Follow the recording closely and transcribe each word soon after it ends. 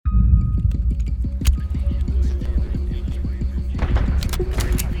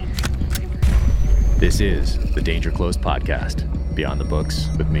This is the Danger Close podcast, Beyond the Books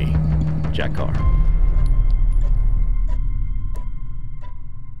with me, Jack Carr.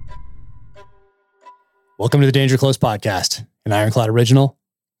 Welcome to the Danger Close podcast, an Ironclad original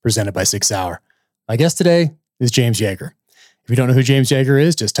presented by 6 Hour. My guest today is James Yeager. If you don't know who James Yeager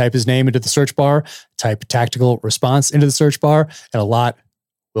is, just type his name into the search bar, type tactical response into the search bar, and a lot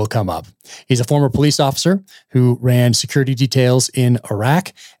will come up. He's a former police officer who ran security details in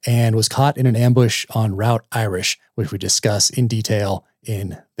Iraq and was caught in an ambush on Route Irish, which we discuss in detail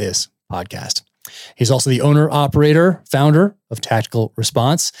in this podcast. He's also the owner, operator, founder of Tactical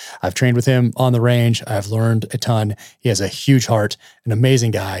Response. I've trained with him on the range. I've learned a ton. He has a huge heart, an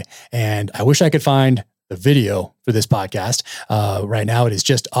amazing guy, and I wish I could find the video for this podcast. Right now it is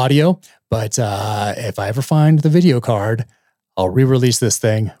just audio, but if I ever find the video card, I'll re-release this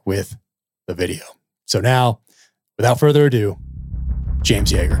thing with the video. So now, without further ado,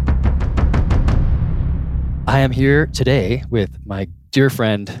 James Yeager. I am here today with my dear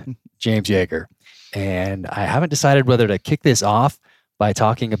friend, James Yeager, and I haven't decided whether to kick this off by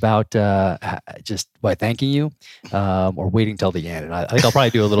talking about just by thanking you or waiting till the end. And I think I'll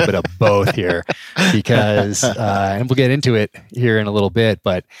probably do a little bit of both here because, and we'll get into it here in a little bit,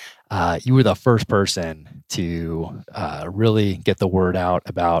 but you were the first person to really get the word out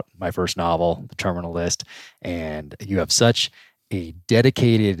about my first novel, The Terminal List. And you have such a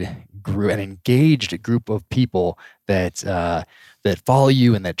dedicated group, an engaged group of people that that follow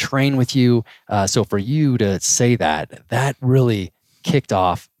you and that train with you. So for you to say that really kicked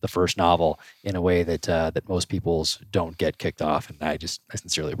off the first novel in a way that that most people's don't get kicked off. And I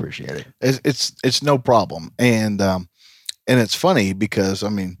sincerely appreciate it. It's no problem. And it's funny because, I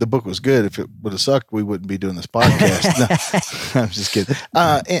mean, the book was good. If it would have sucked, we wouldn't be doing this podcast. No, I'm just kidding.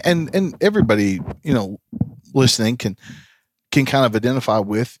 And everybody, listening can kind of identify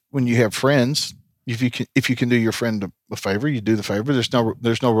with when you have friends. If you can do your friend a favor, you do the favor.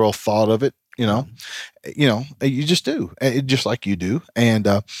 There's no real thought of it. You just do it just like you do. And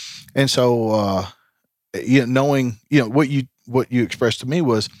so knowing, what you expressed to me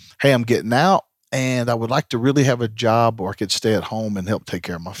was, hey, I'm getting out. And I would like to really have a job where I could stay at home and help take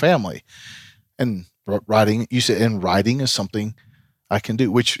care of my family. And writing, you said, and writing is something I can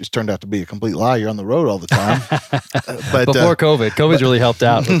do, which has turned out to be a complete lie. You're on the road all the time. But before COVID's really helped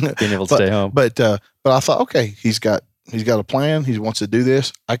out with being able to stay home. But I thought, okay, he's got a plan. He wants to do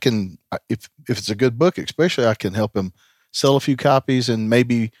this. I can, if it's a good book, especially, I can help him sell a few copies, and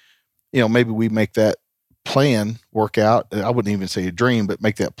maybe we make that plan work out. I wouldn't even say a dream, but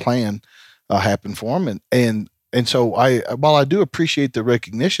make that plan happen for him. And so while I do appreciate the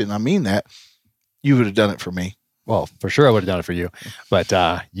recognition, I mean that you would have done it for me. Well, for sure I would have done it for you, but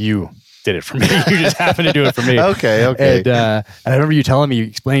you did it for me. You just happened to do it for me. Okay. And I remember you telling me, you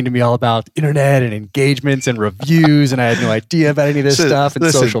explained to me all about internet and engagements and reviews, and I had no idea about any of this stuff and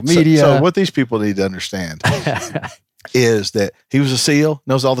social media. So what these people need to understand is that he was a SEAL,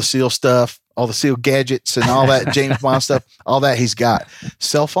 knows all the SEAL stuff, all the SEAL gadgets and all that James Bond stuff, all that he's got.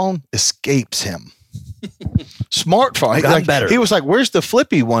 Cell phone escapes him. Smartphone, better. He was like, "Where's the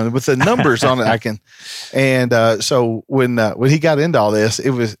flippy one with the numbers on it?" I can, and so when he got into all this,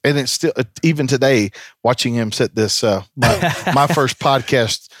 it's still even today watching him set this my first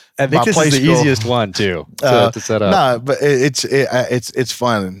podcast. I think this is the easiest one too to set up. No, but it's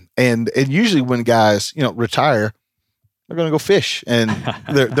fun, and usually when guys retire, they're going to go fish, and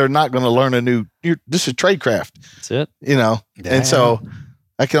they're not going to learn a new. This is tradecraft. That's it. And so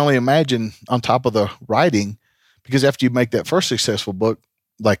I can only imagine on top of the writing, because after you make that first successful book,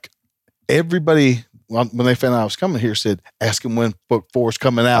 like everybody, when they found out I was coming here, said, "Ask him when book 4 is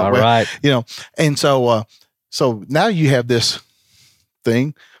coming out." All right. And so now you have this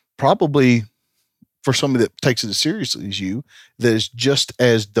thing, probably for somebody that takes it as seriously as you, that is just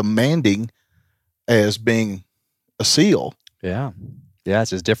as demanding as being a SEAL. Yeah, it's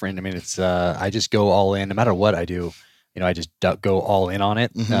just different. I mean, it's I just go all in no matter what I do. I just go all in on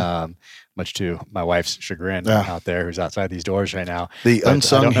it. Mm-hmm. Much to my wife's chagrin out there, who's outside these doors right now. The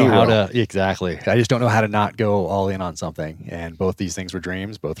unsung hero. Exactly. I just don't know how to not go all in on something. And both these things were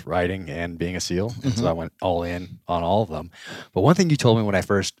dreams, both writing and being a SEAL. Mm-hmm. And so I went all in on all of them. But one thing you told me when I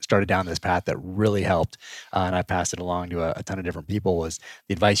first started down this path that really helped, and I passed it along to a ton of different people, was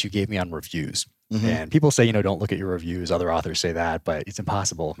the advice you gave me on reviews. Mm-hmm. And people say, don't look at your reviews. Other authors say that, but it's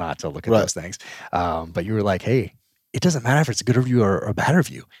impossible not to look at those things. But you were like, hey, it doesn't matter if it's a good review or a bad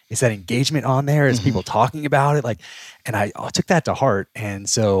review. It's that engagement on there. It's people talking about it. And I took that to heart. And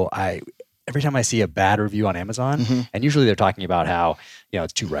so every time I see a bad review on Amazon, Mhm. and usually they're talking about how,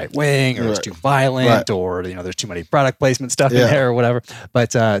 it's too right wing or it's Right. too violent Right. or, there's too many product placement stuff Yeah. in there or whatever.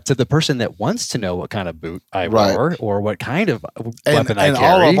 But to the person that wants to know what kind of boot I Right. wore or what kind of And, weapon I and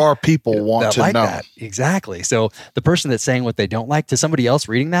carry, all of our people want that to like know. that. Exactly. So the person that's saying what they don't like to somebody else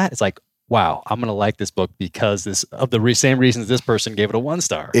reading that, it's like, wow, I'm going to like this book because of the same reasons this person gave it a 1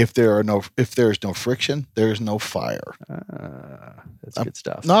 star. If there's no friction, there's no fire. That's good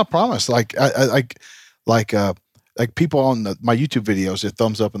stuff. No, I promise. Like people on my YouTube videos, they're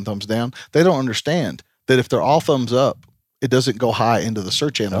thumbs up and thumbs down. They don't understand that if they're all thumbs up, it doesn't go high into the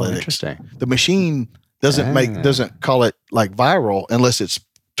search Oh, analytics. interesting. The machine doesn't call it like viral unless it's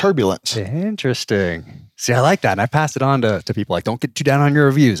turbulence. Interesting. See, I like that. And I pass it on to people. Like, don't get too down on your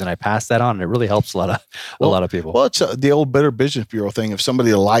reviews. And I pass that on. And it really helps a lot of people. Well, it's the old Better Business Bureau thing. If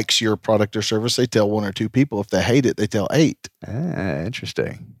somebody likes your product or service, they tell 1 or 2 people. If they hate it, they tell 8.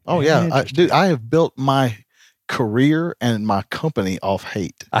 Interesting. Oh yeah, Interesting. I have built my career and my company off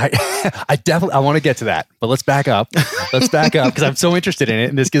hate. I want to get to that, but let's back up. Because I'm so interested in it.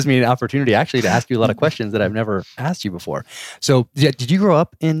 And this gives me an opportunity actually to ask you a lot of questions that I've never asked you before. So did you grow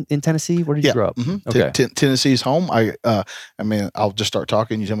up in Tennessee? Where did you grow up? Mm-hmm. Okay. Tennessee's home. I'll just start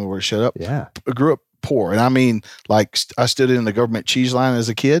talking. You tell me where to shut up. Yeah. I grew up poor. And I mean, like I stood in the government cheese line as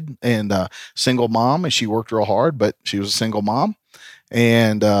a kid and single mom, and she worked real hard, but she was a single mom.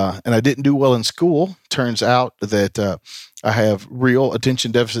 And I didn't do well in school. Turns out that I have real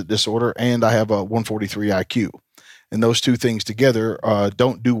attention deficit disorder and I have a 143 IQ. And those 2 things together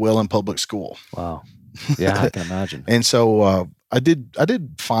don't do well in public school. Wow. Yeah, I can imagine. And so I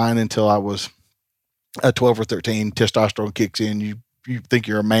did fine until I was 12 or 13. Testosterone kicks in. You think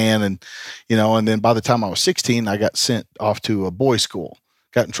you're a man, and then by the time I was 16, I got sent off to a boys' school.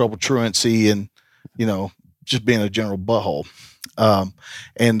 Got in trouble, truancy, and just being a general butthole.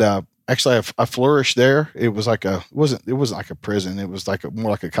 Actually, I flourished there. It was like it wasn't like a prison. It was like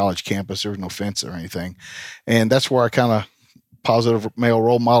more like a college campus. There was no fence or anything, and that's where I kind of positive male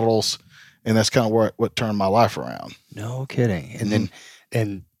role models, and that's kind of what turned my life around. No kidding. And then,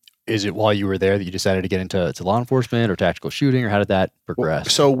 and is it while you were there that you decided to get into law enforcement or tactical shooting, or how did that progress?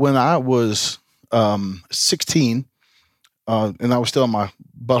 Well, so when I was 16, and I was still in my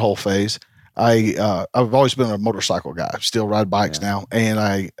butthole phase, I've always been a motorcycle guy. Still ride bikes now, and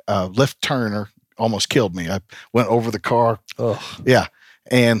I left turn almost killed me. I went over the car. Oh yeah,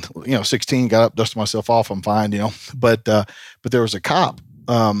 and 16, got up, dusted myself off. I'm fine, But there was a cop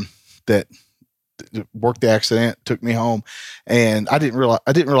that worked the accident, took me home, and I didn't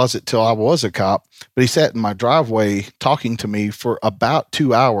realize it till I was a cop. But he sat in my driveway talking to me for about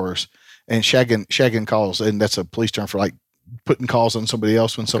 2 hours and shagging calls, and that's a police term for like putting calls on somebody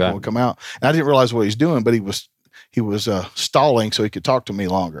else when someone would come out. And I didn't realize what he's doing, but he was stalling so he could talk to me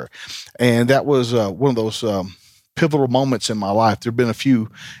longer. And that was one of those pivotal moments in my life. There've been a few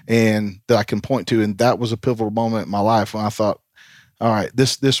and that I can point to, and that was a pivotal moment in my life when I thought, all right,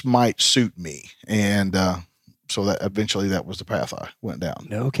 this might suit me. And so that eventually that was the path I went down.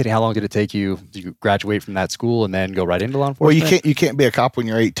 no kidding. How long did it take you? Did you graduate from that school and then go right into law enforcement? Well, you can't be a cop when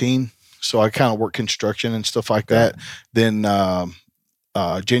you're 18. So I kind of worked construction and stuff like that. Then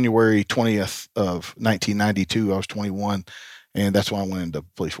January 20th of 1992, I was 21, and that's when I went into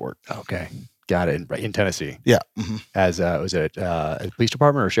police work. Okay, got it. Right in Tennessee. Yeah. Mm-hmm. As was it a police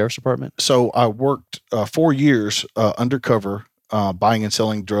department or sheriff's department? So I worked 4 years undercover, buying and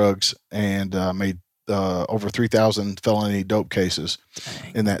selling drugs, and made over 3,000 felony dope cases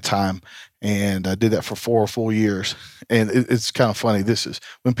in that time. And I did that for 4 full years. And it's kind of funny. This is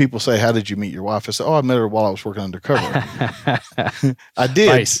when people say, how did you meet your wife? I said, I met her while I was working undercover. I did.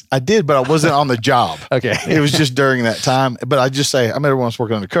 Nice. I did, but I wasn't on the job. Okay. It was just during that time. But I just say, I met her when I was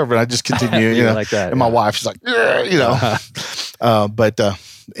working undercover, and I just continue, like that. And my wife's like, but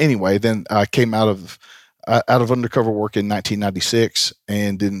anyway, then I came out of undercover work in 1996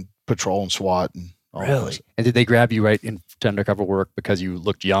 and did patrol and SWAT and all Really? those. And did they grab you right into undercover work because you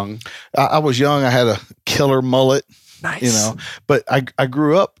looked young? I was young. I had a killer mullet, Nice. but I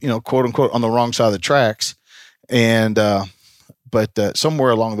grew up, quote unquote, on the wrong side of the tracks. And, but somewhere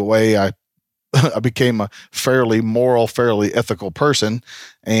along the way, I became a fairly moral, fairly ethical person.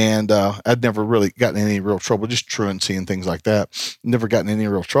 And I'd never really gotten in any real trouble, just truancy and things like that. Never gotten in any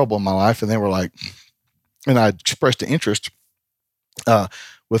real trouble in my life. And they were like, and I expressed an interest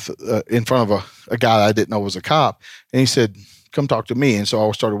in front of a guy I didn't know was a cop, and he said, "Come talk to me." And so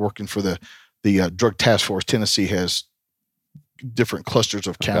I started working for the drug task force. Tennessee has different clusters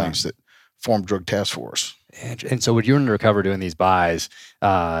of counties that form drug task force. And so when you're undercover doing these buys,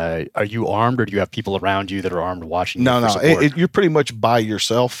 are you armed or do you have people around you that are armed watching you? No. You're pretty much by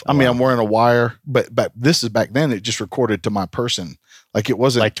yourself. I mean, I'm wearing a wire, but this is back then. It just recorded to my person. Like it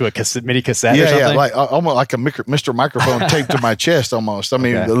wasn't like to a mini cassette or something? Yeah, like almost like a Mr. Microphone taped to my chest almost. I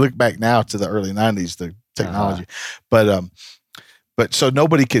mean, look back now to the early 90s, the technology. But so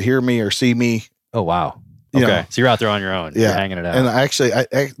nobody could hear me or see me. Oh, wow. Okay. So you're out there on your own. You're hanging it out. And actually,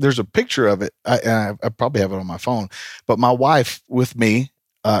 there's a picture of it. I probably have it on my phone. But my wife with me,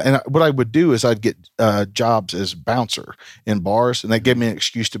 what I would do is I'd get jobs as bouncer in bars, and they gave me an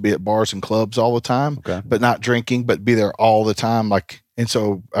excuse to be at bars and clubs all the time, but not drinking, but be there all the time. And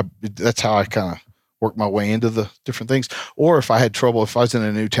so that's how I kind of worked my way into the different things. Or if I had trouble, if I was in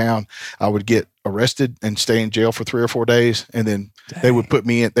a new town, I would get arrested and stay in jail for 3 or 4 days, and then they would put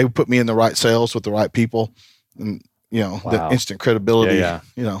me in the right cells with the right people, and the instant credibility.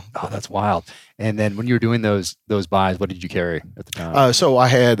 Oh, that's wild. And then when you were doing those buys, what did you carry at the time? So I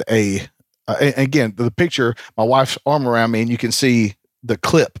had again, the picture, my wife's arm around me, and you can see the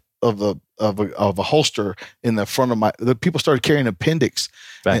clip of a holster in the front of the people started carrying appendix,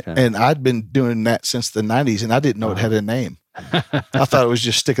 and I'd been doing that since the 90s, and I didn't know it had a name. I thought it was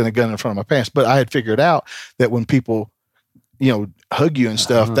just sticking a gun in front of my pants, but I had figured out that when people, hug you and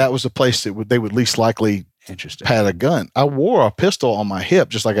stuff, that was the place that they would least likely had a gun. I wore a pistol on my hip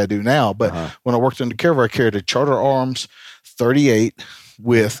just like I do now, but when I worked undercover, I carried a Charter Arms 38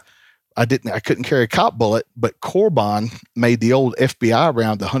 with. I couldn't carry a cop bullet, but Corbon made the old FBI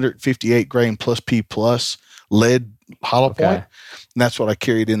round, the 158 grain plus P plus lead hollow point. And that's what I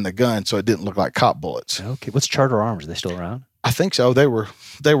carried in the gun. So it didn't look like cop bullets. Okay. What's Charter Arms? Are they still around? I think so. They were,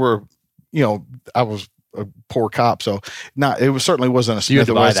 I was a poor cop. So certainly wasn't a Smith. You had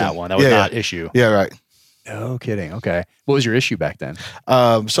to buy that one. That was not issue. Yeah. Right. No kidding. Okay. What was your issue back then?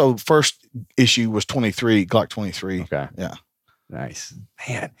 So first issue was 23, Glock 23. Okay. Yeah. Nice,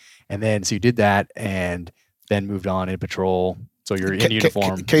 man. And then, so you did that and then moved on in patrol. So you're in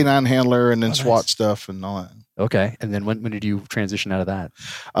uniform. K9 handler and then SWAT stuff and all that. Okay. And then when did you transition out of that?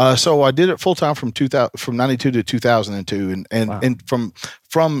 So I did it full time from 92 to 2002. And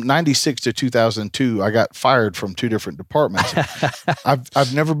from 96 to 2002, I got fired from 2 different departments.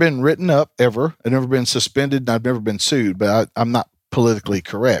 I've never been written up ever. I've never been suspended, and I've never been sued, but I'm not politically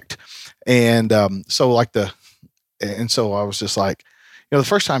correct. And so I was just like, the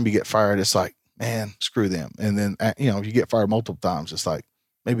first time you get fired, it's like, man, screw them. And then, you get fired multiple times. It's like,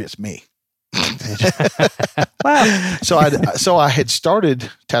 maybe it's me. Wow. So I had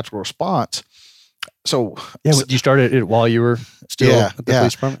tactical response. So you started it while you were still at the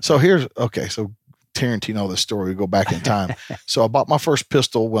police department. So so Tarantino, the story, we go back in time. So I bought my first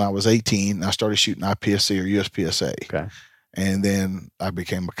pistol when I was 18. And I started shooting IPSC or USPSA. Okay. And then I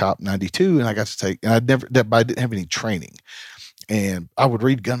became a cop in 92, and I got to take, and I didn't have any training. And I would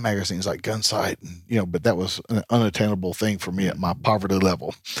read gun magazines like Gunsight, and, but that was an unattainable thing for me at my poverty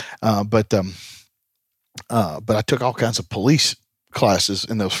level. But I took all kinds of police classes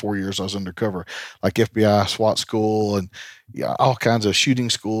in those 4 years I was undercover, like FBI, SWAT school, and all kinds of shooting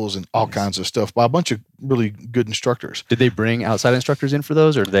schools and all kinds of stuff by a bunch of really good instructors. Did they bring outside instructors in for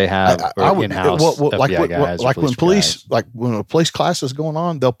those, or do they have in-house FBI guys? Like when a police class is going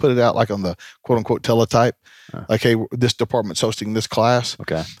on, they'll put it out like on the quote unquote teletype, like, hey, this department's hosting this class.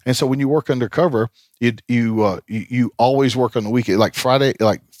 Okay. And so when you work undercover, you always work on the weekend, like Friday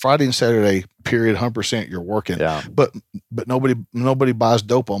and Saturday, period, 100% you're working. Yeah. But nobody buys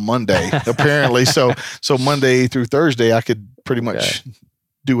dope on Monday, apparently. So Monday through Thursday, I could pretty much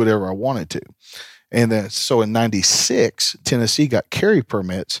do whatever I wanted to. And then, so in 96, Tennessee got carry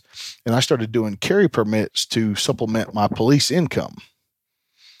permits, and I started doing carry permits to supplement my police income.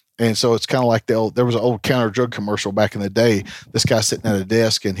 And so it's kind of like there was an old counter drug commercial back in the day. This guy sitting at a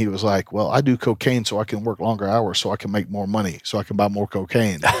desk, and he was like, well, I do cocaine so I can work longer hours so I can make more money, so I can buy more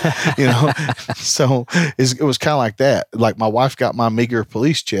cocaine, So it was kind of like that. Like my wife got my meager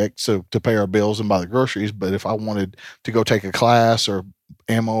police check to pay our bills and buy the groceries. But if I wanted to go take a class or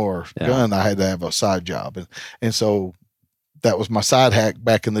ammo or gun, I had to have a side job. And so that was my side hack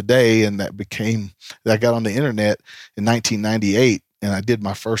back in the day. And that I got on the internet in 1998. And I did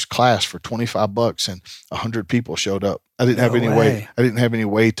my first class for $25, and 100 people showed up. I didn't have any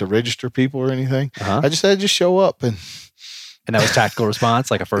way to register people or anything. I just had to show up, and that was tactical response,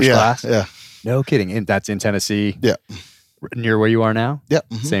 like a first class. Yeah, no kidding. And that's in Tennessee. Yeah, near where you are now. Yeah,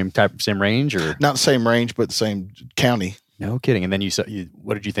 mm-hmm. Same range, or not the same range, but the same county. No kidding. And then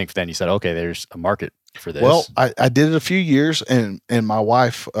what did you think then? You said, okay, there's a market for this. Well, I did it a few years, and my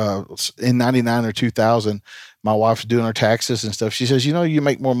wife in 99 or 2000. My wife's doing her taxes and stuff. She says, you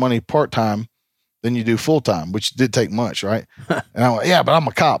make more money part-time than you do full time, which did take much, right? And I'm like, yeah, but I'm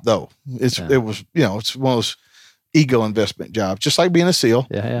a cop though. It was, it's one of those ego investment jobs, just like being a SEAL.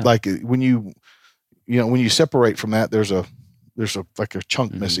 Yeah. Like when you separate from that, there's a like a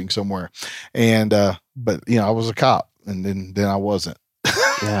chunk missing somewhere. And but I was a cop, and then I wasn't.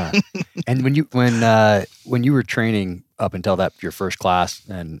 Yeah. And when you were training up until your first class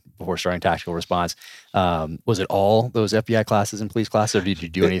and before starting tactical response, was it all those FBI classes and police classes, or did you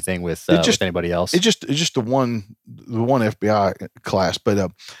do anything with anybody else? It's just the one FBI class,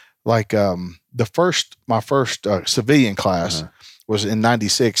 but my first civilian class was in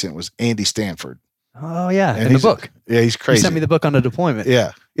 '96, and it was Andy Stanford. Oh yeah, and in the book. Yeah, he's crazy. He sent me the book on the deployment.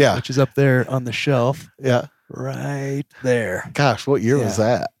 Yeah, which is up there on the shelf. Yeah, right there. Gosh, what year was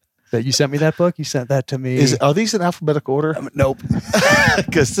that? That you sent me that book? You sent that to me. Are these in alphabetical order? Nope.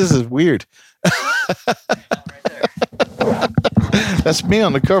 Because this is weird. That's me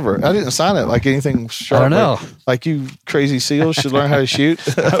on the cover. I didn't sign it like anything sharp. I don't know. Like you crazy SEALs should learn how to shoot.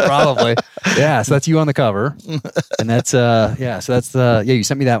 Probably. Yeah. So that's you on the cover. And that's, you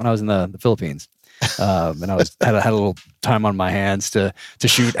sent me that when I was in the Philippines. And I had a little time on my hands to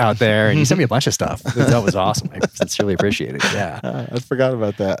shoot out there, and you sent me a bunch of stuff. That was awesome. I sincerely appreciate it. Yeah. I forgot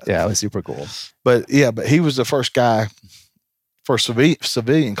about that. Yeah. It was super cool. But he was the first guy for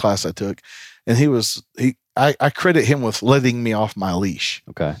civilian class I took. And I credit him with letting me off my leash.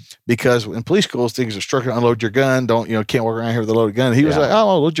 Okay. Because in police schools, things are strict. Unload your gun. Don't, can't walk around here with a loaded gun. He was like,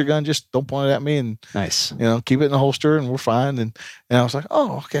 oh, load your gun. Just don't point it at me. And nice. Keep it in the holster and we're fine. And I was like,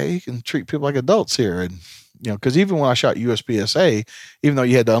 oh, okay. You can treat people like adults here. And, because even when I shot USPSA, even though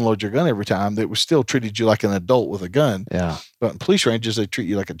you had to unload your gun every time, it was still treated you like an adult with a gun. Yeah. But in police ranges, they treat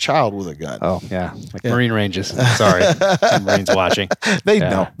you like a child with a gun. Oh, yeah. Like Marine ranges. Sorry. Marines watching. They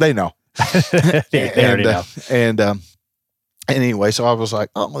know. They already know. And anyway, so I was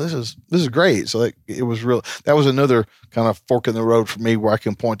like, oh, this is great. So it was real. That was another kind of fork in the road for me where I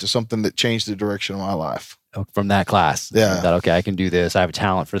can point to something that changed the direction of my life. From that class. Yeah. That, okay, I can do this. I have a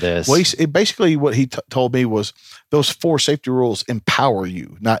talent for this. Well, basically what he told me was those 4 safety rules empower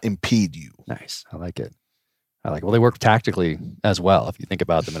you, not impede you. Nice. I like it. Well, they work tactically as well, if you think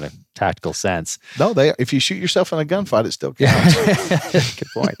about them in a tactical sense. No, if you shoot yourself in a gunfight, it still counts. Good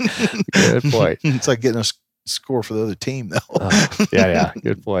point. Good point. It's like getting a score for the other team, though. Yeah.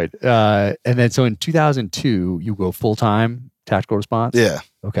 Good point. And then, so in 2002, you go full-time tactical response? Yeah.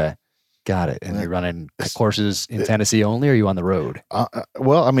 Okay. Got it. And you're running courses in Tennessee only, or are you on the road?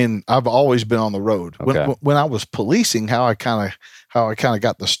 Well, I mean, I've always been on the road. Okay. When I was policing, how I kind of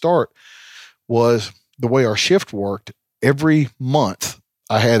got the start was the way our shift worked. Every month,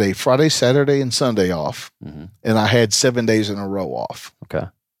 I had a Friday, Saturday, and Sunday off, and I had 7 days in a row off. Okay.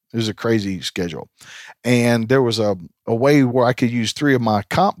 It was a crazy schedule. And there was a way where I could use 3 of my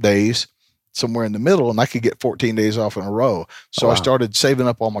comp days somewhere in the middle, and I could get 14 days off in a row. So I started saving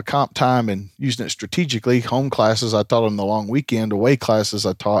up all my comp time and using it strategically. Home classes, I taught on the long weekend. Away classes,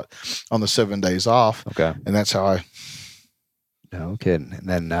 I taught on the 7 days off. Okay. And that's how I... No kidding. And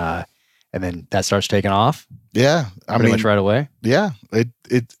then that starts taking off? Yeah. Pretty much right away? Yeah.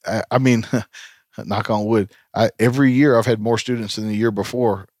 I mean, knock on wood, every year I've had more students than the year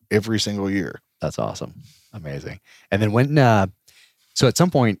before, every single year. That's awesome. Amazing. And then so at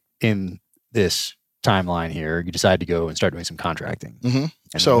some point in this timeline here, you decided to go and start doing some contracting. Mm-hmm.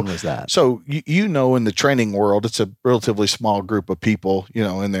 And when was that? So in the training world, it's a relatively small group of people,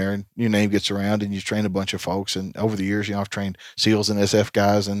 in there, and your name gets around and you train a bunch of folks. And over the years, I've trained SEALs and SF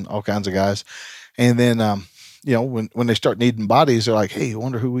guys and all kinds of guys. And then, when they start needing bodies, they're like, hey, I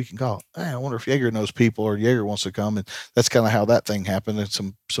wonder who we can call. Hey, I wonder if Jaeger knows people or Jaeger wants to come. And that's kind of how that thing happened.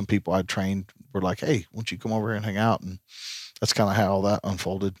 And some people I'd trained were like, hey, why don't you come over here and hang out? And that's kind of how all that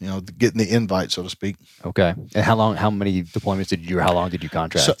unfolded, getting the invite, so to speak. Okay. And how many deployments did you do, or how long did you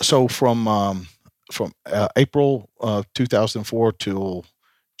contract? So from April 2004 till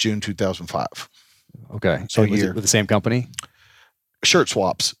June 2005. Okay. So was it with the same company? Shirt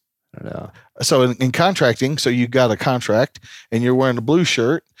swaps. I don't know. So in contracting, so you got a contract and you're wearing a blue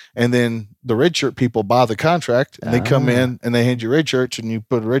shirt, and then the red shirt people buy the contract and they come in and they hand you red shirts and you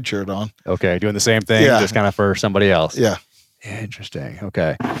put a red shirt on. Okay. Doing the same thing, just kind of for somebody else. Yeah. Interesting.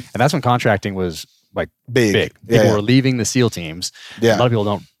 Okay. And that's when contracting was like big. Yeah, People were leaving the SEAL teams. Yeah. A lot of people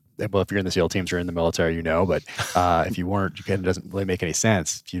don't. Well, if you're in the SEAL teams or in the military, but if you weren't, it doesn't really make any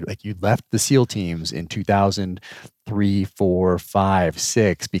sense. If you left the SEAL teams in 2003, 4, 5,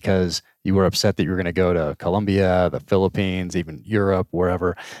 6 because you were upset that you were going to go to Colombia, the Philippines, even Europe,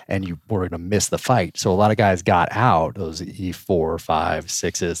 wherever, and you were going to miss the fight. So a lot of guys got out, those E4, 5,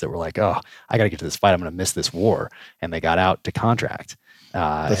 6s that were like, oh, I got to get to this fight. I'm going to miss this war. And they got out to contract.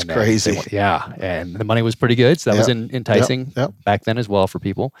 That's and then crazy. yeah, and the money was pretty good, so that was enticing Yep. back then as well for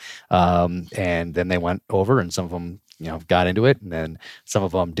people. And then they went over, and some of them, got into it, and then some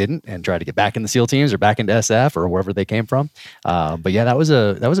of them didn't, and tried to get back in the SEAL teams or back into SF or wherever they came from. But yeah, that was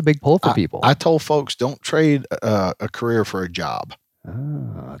a big pull for people. I told folks, don't trade a career for a job.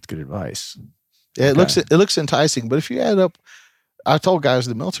 Oh, that's good advice. It looks enticing, but if you add up, I told guys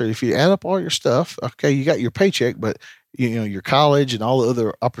in the military, if you add up all your stuff, okay, you got your paycheck, but your college and all the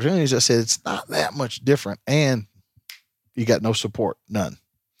other opportunities, I said it's not that much different, and you got no support, none.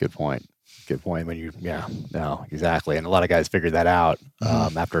 Good point. No, exactly. And a lot of guys figured that out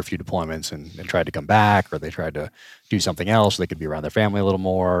after a few deployments and tried to come back, or they tried to do something else so they could be around their family a little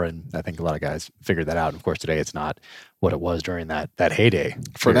more. And I think a lot of guys figured that out. And of course, today it's not what it was during that heyday.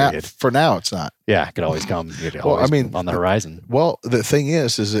 For now, it's not. Yeah, it could always come. On the horizon. Well, the thing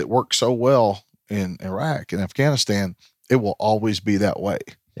is it worked so well in Iraq and Afghanistan, it will always be that way.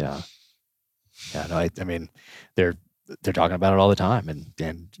 Yeah. No, I mean, they're talking about it all the time,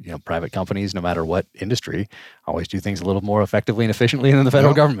 and private companies, no matter what industry, always do things a little more effectively and efficiently than the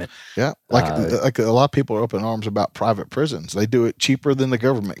federal government. Yeah, like a lot of people are up in arms about private prisons. They do it cheaper than the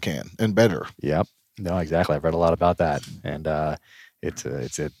government can and better. Yep. No, exactly. I've read a lot about that, and it's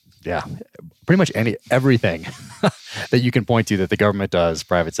pretty much everything that you can point to that the government does,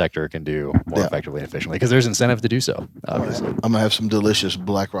 private sector can do more effectively and efficiently, because there's incentive to do so. Obviously, I'm gonna have some delicious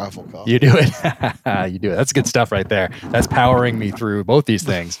Black Rifle coffee. You do it. You do it. That's good stuff right there. That's powering me through both these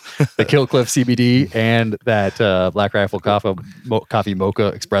things: the Killcliff CBD and that Black Rifle coffee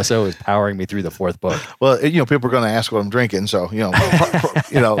mocha espresso is powering me through the fourth book. Well, people are going to ask what I'm drinking, so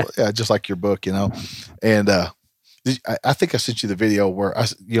just like your book, and. I think I sent you the video where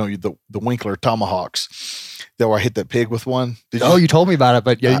the Winkler tomahawks that where I hit that pig with one. You told me about it,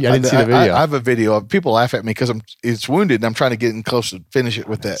 but I didn't see the video. I have a video of people laugh at me because it's wounded and I'm trying to get in close to finish it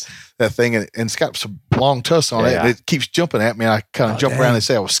with that thing, and it's got some long tusks on it. And it keeps jumping at me, and I kind of jump around and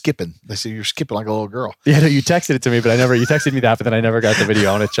say I was skipping. They say you're skipping like a little girl. Yeah, no, you texted it to me, but you texted me that, but then I never got the video.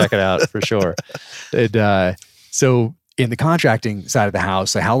 I want to check it out for sure. So in the contracting side of the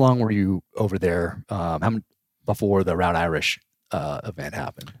house, how long were you over there? Before the Route Irish event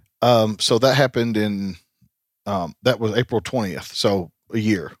happened? So that happened in that was April 20th. So a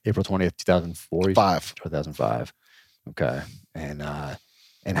year. April 20th, 2004? 2005. Okay. And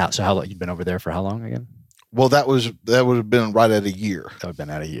how long you'd been over there for how long again? Well, that would have been right at a year. That would have been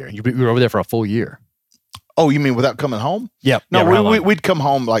at a year. You were over there for a full year. Oh, you mean without coming home? Yep. No, we'd come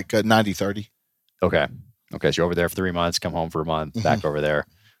home like 90-30. Okay. So you're over there for 3 months, come home for a month, back over there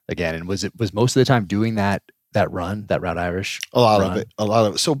again. And was most of the time doing that run, that Route Irish? A lot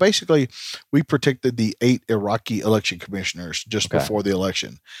of it. So basically, we protected the 8 Iraqi election commissioners just before the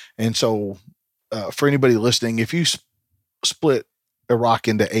election. And so for anybody listening, if you split Iraq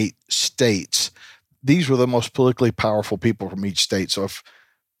into 8 states, these were the most politically powerful people from each state. So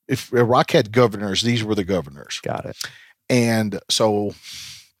if Iraq had governors, these were the governors. Got it. And so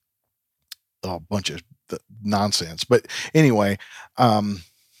a bunch of nonsense. But anyway,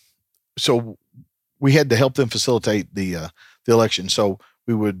 so we had to help them facilitate the election. So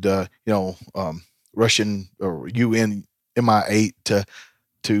we would, Russian or UN Mi-8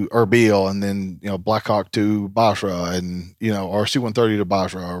 to Erbil, and then Black Hawk to Basra, and or C-130 to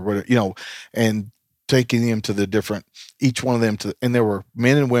Basra, or whatever, and taking them to each one of them and there were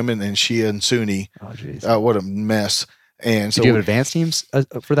men and women and Shia and Sunni. Oh, geez. What a mess! And so did you have advanced teams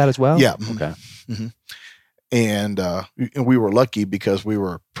for that as well? Yeah. Okay. Mm-hmm. And we were lucky because we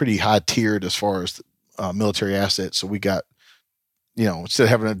were pretty high tiered as far as military assets. So we got, instead of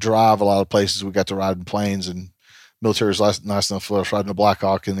having to drive a lot of places, we got to ride in planes, and military was nice enough for us riding a Black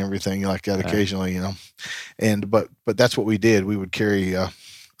Hawk and everything like that occasionally, And but that's what we did. We would carry.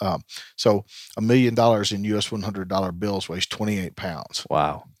 So $1 million in US $100 bills weighs 28 pounds.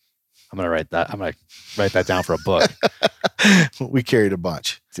 Wow. I'm gonna write that down for a book. We carried a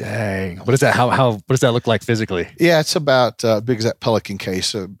bunch. Dang. What is that? What does that look like physically? Yeah, it's about big as that Pelican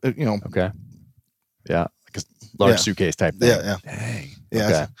case. Okay. Yeah, like a large suitcase type thing. Yeah. Dang.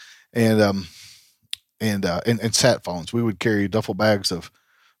 Yeah. Okay. And sat phones. We would carry duffel bags of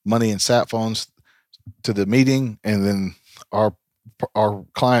money and sat phones to the meeting, and then our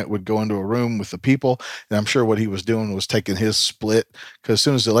client would go into a room with the people, and I'm sure what he was doing was taking his split, because as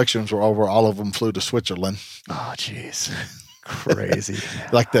soon as the elections were over, all of them flew to Switzerland. Oh, jeez, crazy!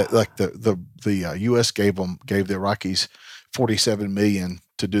 the U.S. gave the Iraqis $47 million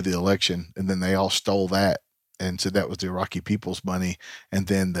to do the election, and then they all stole that and said that was the Iraqi people's money, and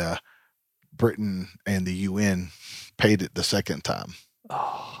then Britain and the UN paid it the second time.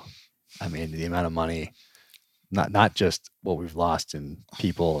 Oh, I mean, the amount of money not just what we've lost in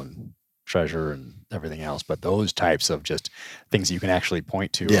people and treasure and everything else, but those types of just things you can actually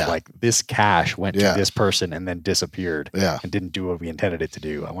point to. Yeah. Like this cash went Yeah. to this person and then disappeared Yeah. and didn't do what we intended it to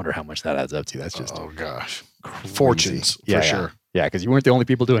do. I wonder how much that adds up to. That's just Oh gosh. crazy. Fortunes for Yeah, sure. Yeah, because you weren't the only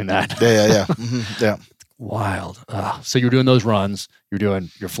people doing that. Yeah. Mhm. Yeah. Wild. So you were doing those runs.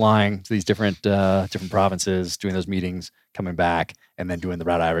 You're flying to these different provinces, doing those meetings, coming back, and then doing the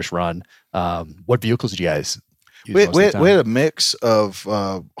Red Irish run. What vehicles did you guys use most of the time? We had a mix of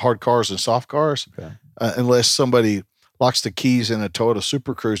hard cars and soft cars, Okay. Unless somebody locks the keys in a Toyota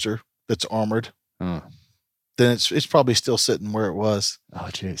Super Cruiser that's armored. Oh. Then it's probably still sitting where it was. Oh,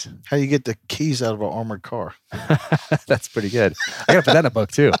 jeez. How do you get the keys out of an armored car? That's pretty good. I gotta put that in a book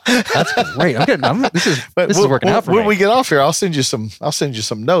too. That's great. This is working out for me. When we get off here, I'll send you some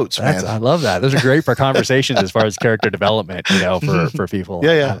notes, man. I love that. Those are great for conversations as far as character development, for people.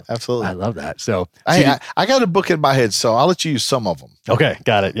 Yeah, absolutely. I love that. So I got a book in my head, so I'll let you use some of them. okay,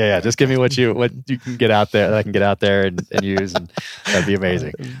 got it. Yeah. Just give me what you can get out there that I can get out there and use, and that'd be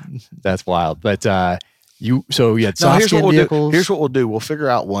amazing. That's wild. But you had soft skin vehicles. Here's what we'll do. We'll figure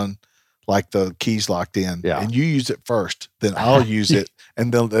out one like the keys locked in, and you use it first. Then I'll use it,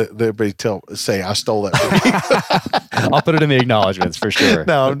 and then everybody say I stole that from you. I'll put it in the acknowledgments for sure.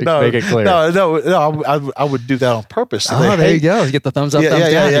 No, make it clear. No. I would do that on purpose. So there you go. You get the thumbs up,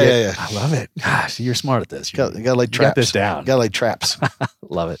 thumbs down. Yeah. I love it. Gosh, you're smart at this. You got to lay traps. Got this down. Got to lay traps.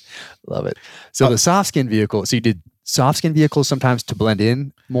 Love it. So the soft skin vehicle. So you did soft skin vehicles sometimes to blend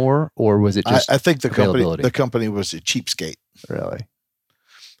in more, or was it just? I think the availability? company was a cheapskate. Really?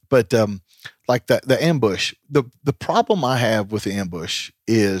 But like the ambush, the problem I have with the ambush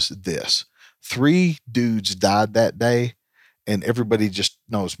is this: 3 dudes died that day, and everybody just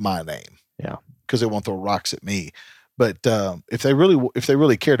knows my name. Yeah, because they won't throw rocks at me. But if they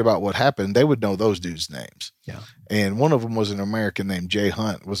really cared about what happened, they would know those dudes' names. Yeah, and one of them was an American named Jay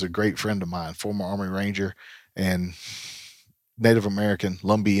Hunt, was a great friend of mine, former Army Ranger and Native American,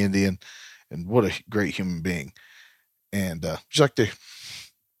 Lumbee Indian, and what a great human being. And would you like to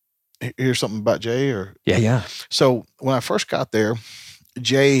hear something about Jay? Or yeah. So when I first got there,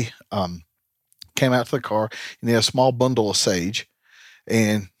 Jay came out to the car and he had a small bundle of sage,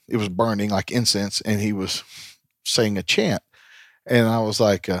 and it was burning like incense, and he was saying a chant. And I was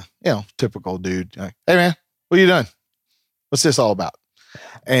like, typical dude. Like, hey man, what are you doing? What's this all about?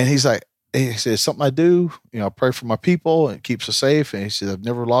 And he says, something I do, I pray for my people and it keeps us safe. And he said, I've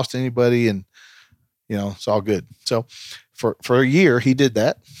never lost anybody, and it's all good. So for a year he did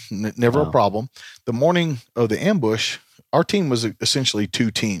that. Never a problem. The morning of the ambush, our team was essentially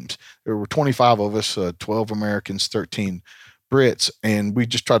 2 teams. There were 25 of us, 12 Americans, 13 Brits, and we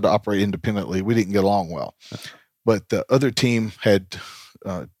just tried to operate independently. We didn't get along well. But the other team had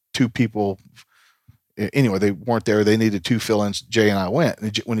 2 people. Anyway, they weren't there. They needed 2 fill-ins. Jay and I went.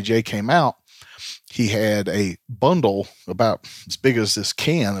 And when Jay came out, he had a bundle about as big as this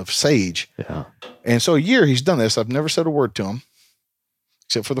can of sage. Yeah. And so a year he's done this. I've never said a word to him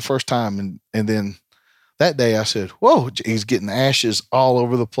except for the first time. And then that day I said, whoa, he's getting ashes all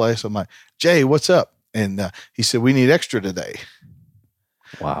over the place. I'm like, Jay, what's up? And he said, we need extra today.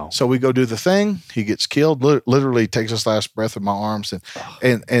 Wow. So we go do the thing. He gets killed, literally takes his last breath in my arms.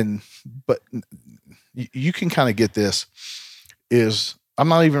 But you can kind of get this is I'm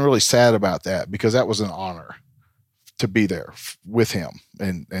not even really sad about that, because that was an honor to be there with him.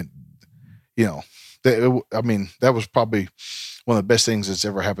 And that was probably one of the best things that's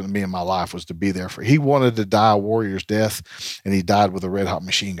ever happened to me in my life, was to be there for. He wanted to die a warrior's death, and he died with a red hot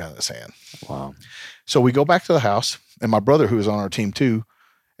machine gun in his hand. Wow. So we go back to the house, and my brother, who was on our team too,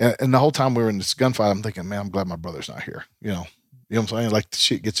 and the whole time we were in this gunfight, I'm thinking, man, I'm glad my brother's not here. You know what I'm saying? Like the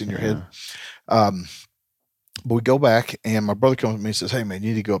shit gets in your head. But we go back, and my brother comes to me and says, hey man, you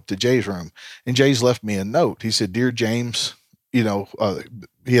need to go up to Jay's room. And Jay's left me a note. He said, dear James, he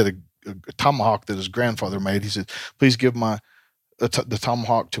had a tomahawk that his grandfather made. He said, please give the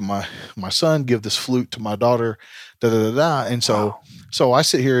tomahawk to my son, give this flute to my daughter, And so I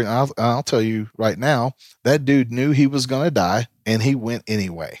sit here, and I'll tell you right now, that dude knew he was going to die, and he went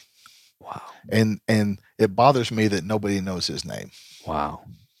anyway. Wow. And it bothers me that nobody knows his name. Wow.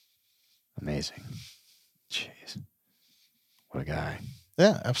 Amazing. Jeez. What a guy.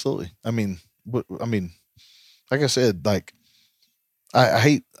 Yeah, absolutely. I mean, like I said, like I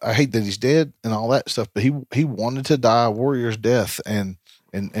hate that he's dead and all that stuff, but he wanted to die a warrior's death, and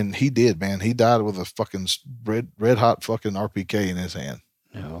he did, man. He died with a fucking red hot fucking RPK in his hand.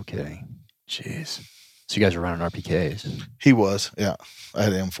 Okay. Jeez. So you guys were running RPKs? He was, yeah. I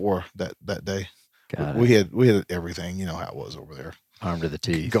had M4 that day. Got We had everything. You know how it was over there. armed to the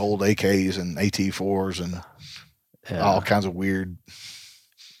teeth. gold AKs and AT4s and all kinds of weird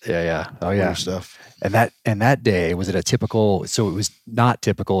weird stuff. And that day, was it a typical? So it was not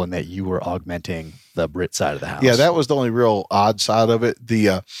typical in that you were augmenting the Brit side of the house. Yeah, that was the only real odd side of it.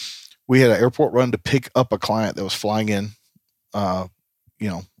 We had an airport run to pick up a client that was flying in, and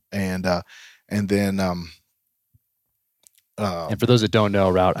then. And for those that don't know,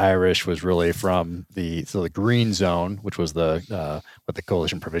 Route Irish was really from the green zone, which was what the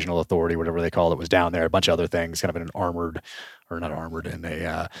Coalition Provisional Authority, whatever they called it, was down there. A bunch of other things, kind of in in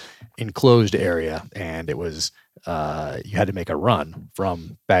a enclosed area, and it was you had to make a run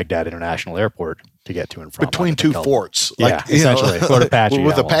from Baghdad International Airport to get to and from between two forts. Yeah, essentially, Fort Apache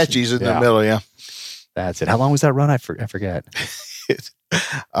with almost. Apaches in the middle. Yeah, that's it. How long was that run? I forget.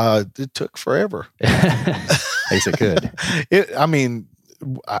 It took forever. I guess it could.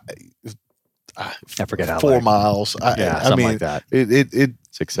 I forget how 4 miles. Something like that. It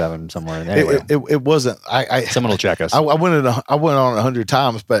 6, 7, somewhere in there. Anyway, it wasn't. Someone will check us. I went on 100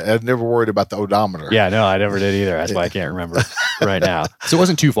 times, but I've never worried about the odometer. Yeah, no, I never did either. That's why I can't remember right now. So it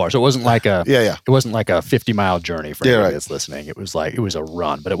wasn't too far. So it wasn't like a It wasn't like a 50-mile journey for anybody that's listening. It was a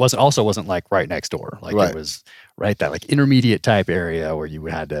run, but it wasn't like right next door. Like it was right that like intermediate type area where you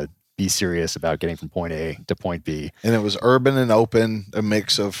had to be serious about getting from point A to point B. And it was urban and open, a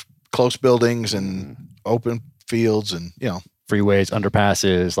mix of close buildings and open fields and freeways,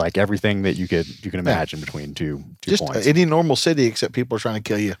 underpasses, like everything that you can imagine between two just points. Any normal city except people are trying to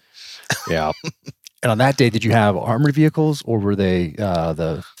kill you. Yeah. And on that day, did you have armored vehicles or were they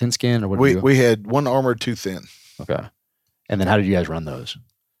the thin skin or what? We had one armored, two thin. Okay. And then how did you guys run those?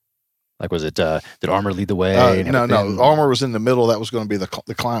 Like, was it did armor lead the way? No. Armor was in the middle. That was going to be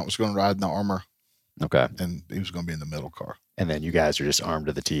the client was going to ride in the armor. Okay. And he was going to be in the middle car. And then you guys are just armed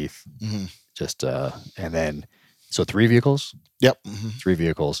to the teeth. Mm-hmm. Just and then so 3 vehicles. Yep. 3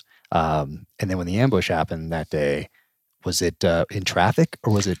 vehicles. And then when the ambush happened that day, was it in traffic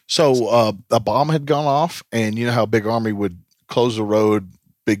or was it? So a bomb had gone off, and you know how Big Army would close the road,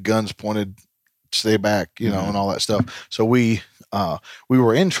 big guns pointed, stay back, and all that stuff. So we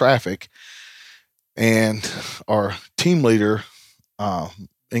were in traffic, and our team leader,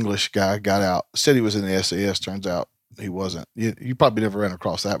 English guy, got out. Said he was in the SAS. Turns out he wasn't. You probably never ran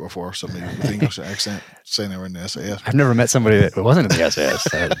across that before. Somebody with English accent saying they were in the SAS. I've never met somebody that wasn't in the SAS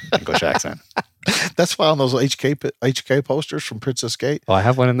that had an English accent. That's why on those HK posters from Princess Gate. Oh, I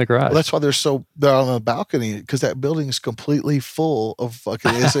have one in the garage. Well, that's why they're on the balcony, because that building is completely full of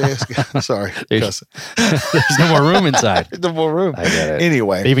fucking SAS guys. Sorry. There's no more room inside. There's no more room. I get it.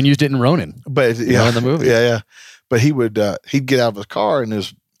 Anyway. They even used it in Ronin. But in the movie. Yeah. But he'd get out of his car in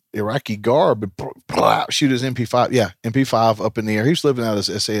his Iraqi garb and shoot his MP5. Yeah, MP5 up in the air. He was living out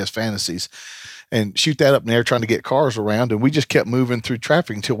his SAS fantasies and shoot that up in the air trying to get cars around. And we just kept moving through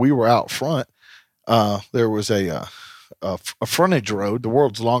traffic until we were out front. There was a frontage road. The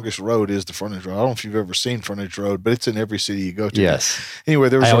world's longest road is the frontage road. I don't know if you've ever seen frontage road, but it's in every city you go to. Yes. Anyway,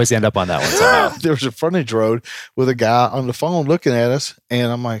 I always end up on that one somehow. There was a frontage road with a guy on the phone looking at us,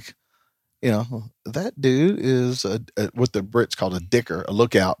 and I'm like, that dude is what the Brits called a dicker, a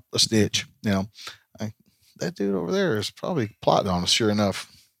lookout, a snitch. That dude over there is probably plotting on us. Sure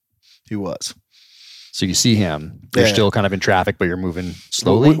enough, he was. So you see him. You're still kind of in traffic, but you're moving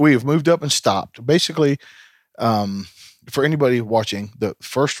slowly. We have moved up and stopped. Basically, for anybody watching, the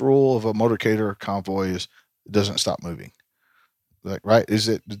first rule of a motorcade convoy is it doesn't stop moving. Like, right?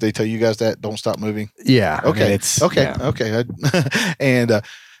 Did they tell you guys that? Don't stop moving? Yeah. Okay. Okay. And I'm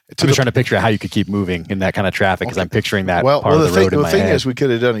just trying to picture how you could keep moving in that kind of traffic because I'm picturing that part of the road in my head. The thing is, we could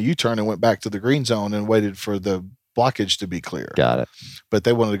have done a U-turn and went back to the green zone and waited for the blockage to be clear. Got it. But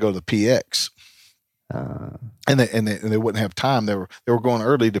they wanted to go to the PX. And they wouldn't have time. They were going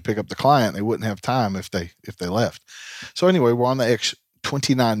early to pick up the client. They wouldn't have time if they left. So anyway, we're on the X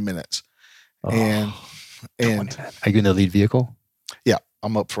 29 minutes. And are you in the lead vehicle? Yeah,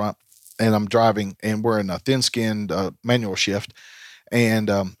 I'm up front and I'm driving, and we're in a thin-skinned manual shift.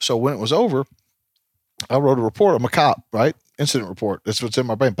 And so when it was over, I wrote a report. I'm a cop, right? Incident report. That's what's in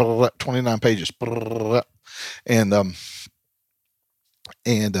my brain. 29 pages. And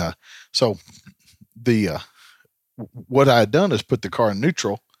so what I had done is put the car in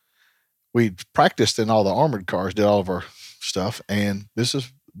neutral. We practiced in all the armored cars, did all of our stuff, and this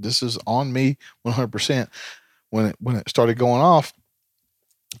is on me 100%. When it started going off,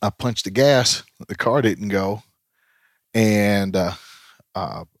 I punched the gas. The car didn't go, and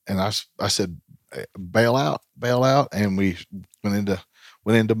I said, bail out, and we went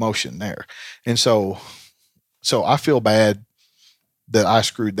into motion there. And so I feel bad that I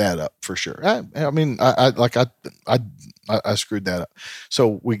screwed that up for sure. I I screwed that up.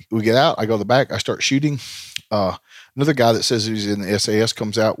 So we get out. I go to the back. I start shooting. Another guy that says he's in the SAS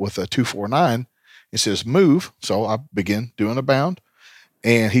comes out with a 249. It says move. So I begin doing a bound,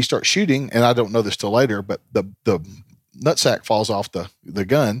 and he starts shooting. And I don't know this till later, but the nutsack falls off the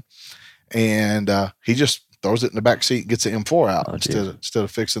gun, and he just throws it in the back seat and gets the M4 out instead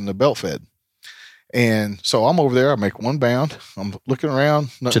of fixing the belt fed. And so I'm over there. I make one bound. I'm looking around.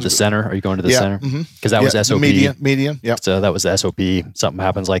 To the center? Are you going to the center? Because that was SOP. Median. Yeah. So that was the SOP. Something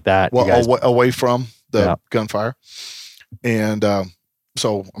happens like that. Well, away from the gunfire. And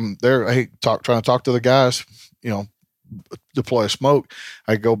so I'm there. Trying to talk to the guys, deploy a smoke.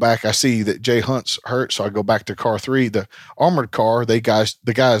 I go back. I see that Jay Hunt's hurt. So I go back to car 3, the armored car. The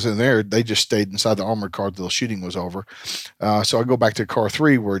guys in there, they just stayed inside the armored car till the shooting was over. So I go back to car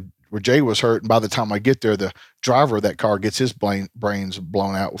 3 where Jay was hurt. And by the time I get there, the driver of that car gets his brains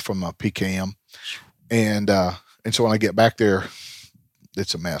blown out from a PKM. And so when I get back there,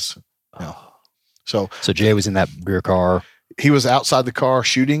 it's a mess. So Jay was in that rear car. He was outside the car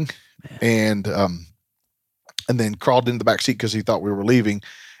shooting, and then crawled into the back seat because he thought we were leaving.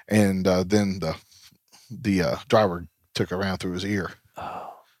 And then the driver took a round through his ear.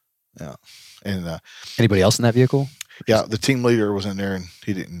 Oh. Yeah. And anybody else in that vehicle? Yeah, the team leader was in there, and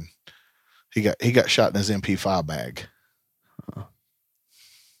he didn't. He got shot in his MP5 bag.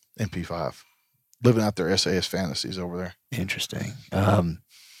 MP5, living out their SAS fantasies over there. Interesting.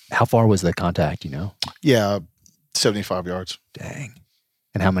 How far was the contact? Yeah, 75 yards. Dang.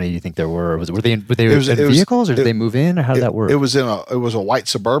 And how many do you think there were? Were they in vehicles, or did they move in, or how did that work? It was a white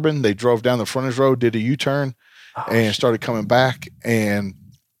Suburban. They drove down the frontage road, did a U-turn, and started coming back. And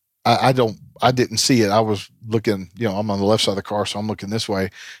I didn't see it. I was looking, I'm on the left side of the car, so I'm looking this way.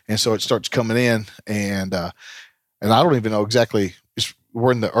 And so it starts coming in, and I don't even know exactly.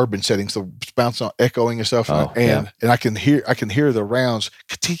 We're in the urban settings, so it's bouncing, echoing and stuff. And I can hear the rounds,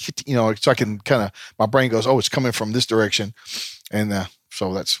 so I can kind of, my brain goes, oh, it's coming from this direction. And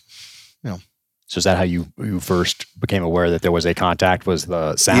so that's, So is that how you first became aware that there was a contact, was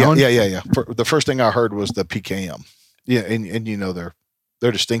the sound? Yeah. The first thing I heard was the PKM. Yeah. And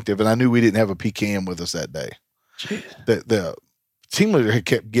they're distinctive. And I knew we didn't have a PKM with us that day. Jeez. The team leader had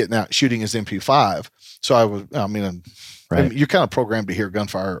kept getting out shooting his MP5. So right. You're kind of programmed to hear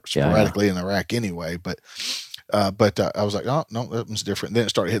gunfire sporadically in Iraq anyway, but I was like, oh no, that one's different. And then it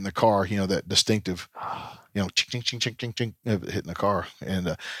started hitting the car, that distinctive, ching, ching, ching, ching, ching, hitting the car.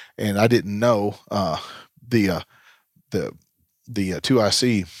 And I didn't know, the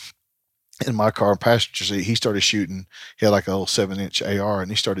 2IC in my car passenger seat, he started shooting. He had like a little 7-inch AR,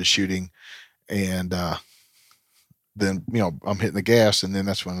 and he started shooting. And, then, I'm hitting the gas, and then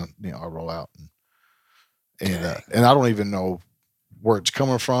that's when, I roll out and I don't even know where it's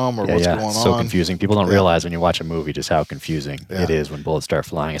coming from or what's going on. It's so confusing. People don't realize when you watch a movie just how confusing it is when bullets start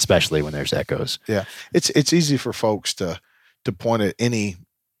flying, especially when there's echoes. Yeah. It's easy for folks to point at any,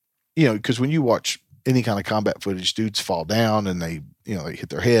 because when you watch any kind of combat footage, dudes fall down and they hit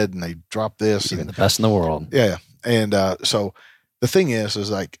their head and they drop this. Even the best in the world. Yeah. And so the thing is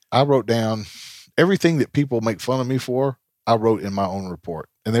like I wrote down everything that people make fun of me for, I wrote in my own report.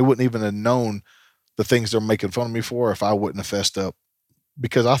 And they wouldn't even have known the things they're making fun of me for if I wouldn't have fessed up.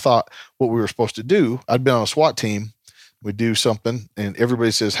 Because I thought what we were supposed to do, I'd been on a SWAT team, we do something, and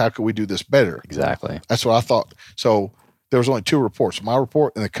everybody says, how could we do this better? Exactly. That's what I thought. So there was only 2 reports, my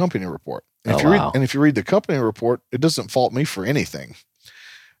report and the company report. And if you read the company report, it doesn't fault me for anything.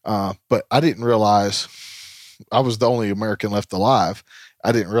 But I didn't realize I was the only American left alive.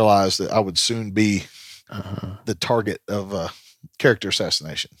 I didn't realize that I would soon be the target of character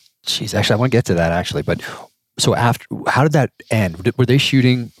assassination. Jeez, actually, I want to get to that actually, but so how did that end? Were they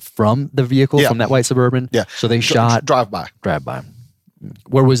shooting from the vehicle, from that white Suburban? Yeah. So they shot drive-by.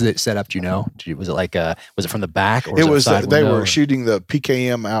 Where was it set up? Do you know? Was it like was it from the back or was it side they window, were shooting the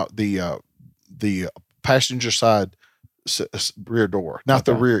PKM out the passenger side rear door, not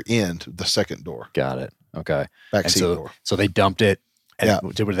the rear end, the second door. Got it. Okay. Back seat door. So they dumped it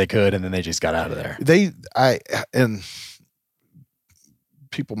and did what they could, and then they just got out of there. And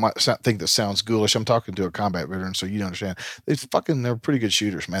people might think that sounds ghoulish. I'm talking to a combat veteran, so you understand. They're pretty good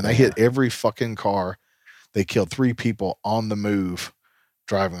shooters, man. They hit every fucking car. They killed 3 people on the move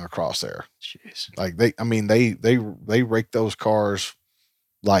driving across there. Jeez. Like they rake those cars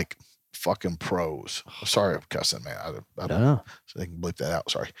like fucking pros. Sorry, I'm cussing, man. I don't know. So they can bleep that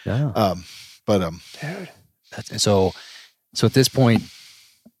out. Sorry. Yeah. Dude, so at this point,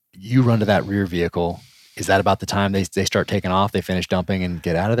 you run to that rear vehicle. Is that about the time they start taking off? They finish dumping and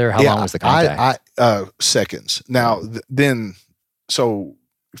get out of there? How long was the contact? Seconds. Now, so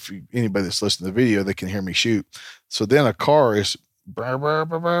anybody that's listening to the video, they can hear me shoot. So then a car is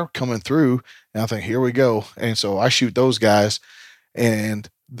coming through, and I think, here we go. And so I shoot those guys, and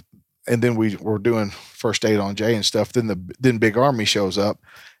then we were doing first aid on Jay and stuff. Then Big Army shows up,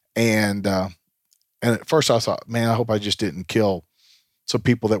 and at first I thought, man, I hope I just didn't kill some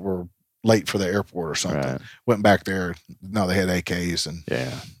people that were late for the airport or something. Right. Went back there. No, they had AKs and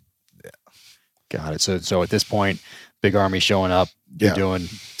Yeah. Got it. So at this point, Big Army showing up, you're doing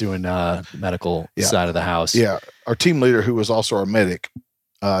medical side of the house. Yeah. Our team leader, who was also our medic,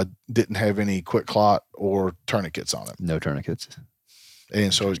 didn't have any quick clot or tourniquets on him. No tourniquets.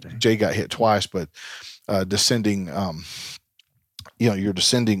 And so Jay got hit twice, but descending, your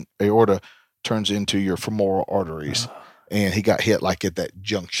descending aorta turns into your femoral arteries. And he got hit like at that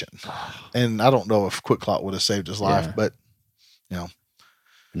junction. And I don't know if quick clot would have saved his life, but no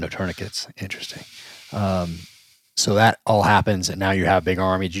tourniquets. Interesting. So that all happens, and now you have Big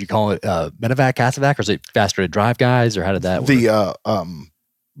Army. Did you call it medevac, casevac, or is it faster to drive guys, or how did that work?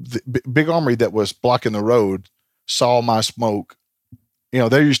 The Big Army that was blocking the road saw my smoke.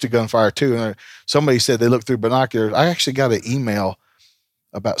 They're used to gunfire too. And somebody said they looked through binoculars. I actually got an email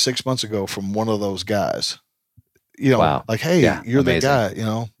about 6 months ago from one of those guys. Wow. Like, hey, you're amazing. the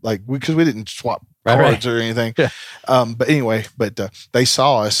guy, like because we didn't swap cards or anything. Yeah. But anyway, they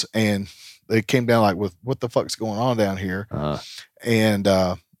saw us and they came down like, with what the fuck's going on down here? And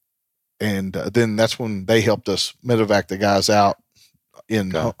then that's when they helped us medevac the guys out in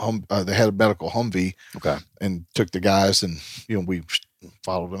they had a medical Humvee and took the guys, and we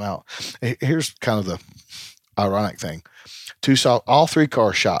followed them out. Here's kind of the ironic thing. All three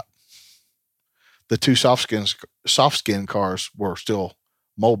cars shot. The two soft skin cars were still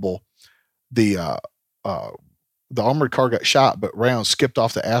mobile. The armored car got shot, but rounds skipped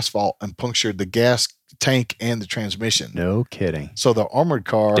off the asphalt and punctured the gas tank and the transmission. No kidding. So the armored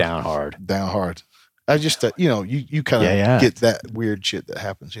car down hard. I just you kind of get that weird shit that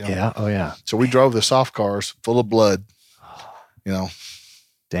happens. Yeah. Oh yeah. So we drove the soft cars full of blood. Dang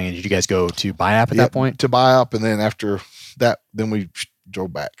it! Did you guys go to BIAP at that point? To BIAP, and then after that, then we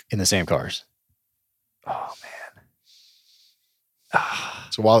drove back in the same cars. Oh man.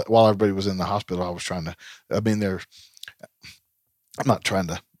 So while everybody was in the hospital, I was trying to. I'm not trying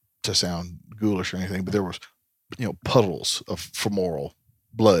to sound ghoulish or anything, but there was, puddles of femoral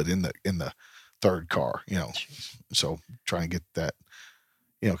blood in the third car. So trying to get that,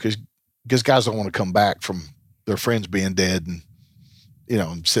 because guys don't want to come back from their friends being dead and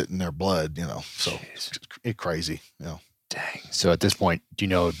and sit in their blood. So it's crazy. Dang. So at this point,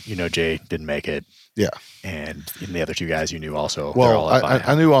 Jay didn't make it. Yeah. And the other two guys you knew also. Well,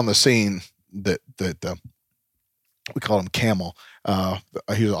 I knew on the scene that we called him Camel. He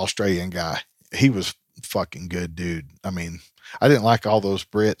was an Australian guy. He was fucking good, dude. I mean, I didn't like all those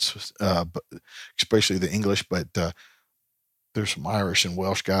Brits, but especially the English, but there's some Irish and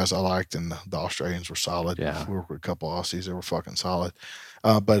Welsh guys I liked, and the Australians were solid. Yeah. We worked with a couple of Aussies. They were fucking solid.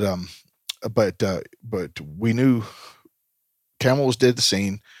 But we knew Camel was dead at the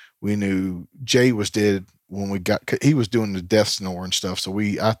scene. We knew Jay was dead when he was doing the death snore and stuff. So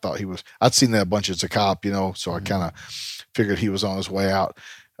I thought I'd seen that a bunch as a cop, so I kind of figured he was on his way out,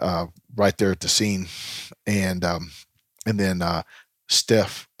 right there at the scene. And then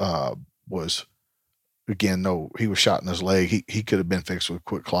Steph was, again, he was shot in his leg. He could have been fixed with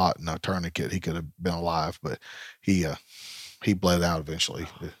quick clot and a tourniquet. He could have been alive, but he bled out eventually.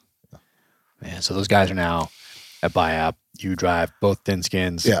 Man, so those guys are now at BIAP. You drive both thin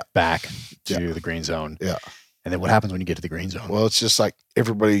skins back to the green zone. Yeah. And then what happens when you get to the green zone? Well, it's just like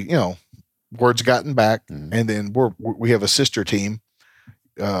everybody, word's gotten back, and then we have a sister team.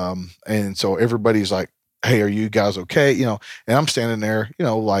 And so everybody's like, hey, are you guys okay? And I'm standing there,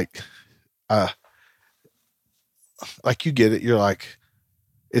 like you get it. You're like,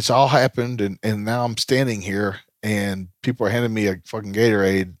 it's all happened. And now I'm standing here and people are handing me a fucking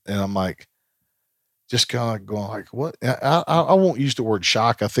Gatorade. And I'm like, just kind of going like, what? I won't use the word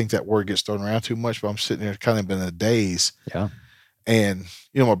shock. I think that word gets thrown around too much, but I'm sitting there kind of in a daze. Yeah. And,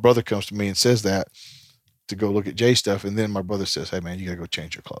 my brother comes to me and says that to go look at Jay stuff. And then my brother says, hey man, you gotta go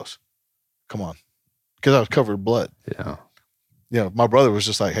change your clothes. Come on. Cause I was covered in blood. Yeah. My brother was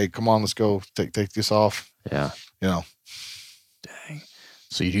just like, hey, come on, let's go take this off. Yeah. Dang.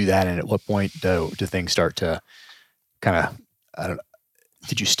 So you do that. And at what point do things start to kind of, I don't know.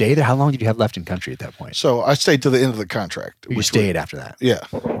 Did you stay there? How long did you have left in country at that point? So I stayed to the end of the contract. You stayed after that? Yeah.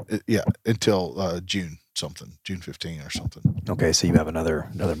 Until June 15 or something. Okay. So you have another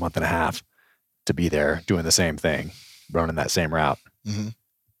month and a half to be there doing the same thing, running that same route. Mm-hmm.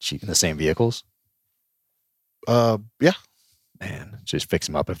 In the same vehicles? Yeah. Man, just fix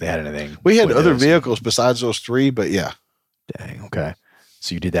them up if they had anything. We had other windows. vehicles besides those 3, but yeah. Dang. Okay.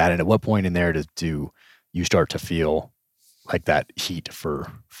 So you did that, and at what point in there do you start to feel like that heat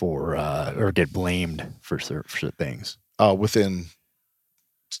for or get blamed for things? Within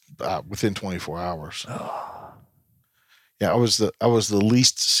 24 hours. Oh, Yeah, I was the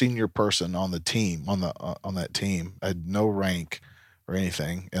least senior person on the team on that team. I had no rank or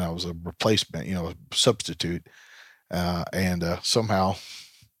anything, and I was a replacement, a substitute, and somehow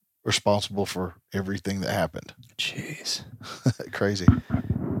responsible for everything that happened. jeez. Crazy.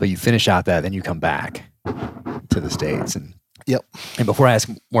 But you finish out that, then you come back to the States, and Yep. And before I ask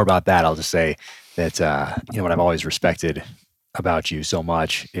more about that, I'll just say that what I've always respected about you so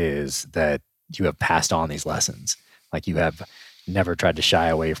much is that you have passed on these lessons. Like, you have never tried to shy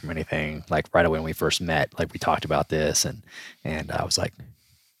away from anything. Like, right away when we first met, like, we talked about this, and I was like,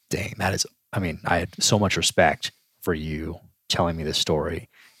 dang, that is. I mean, I had so much respect for you telling me this story,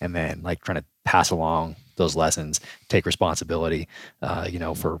 and then like trying to pass along those lessons, take responsibility,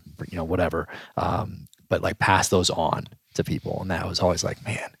 for whatever, but like pass those on to people. And that was always like,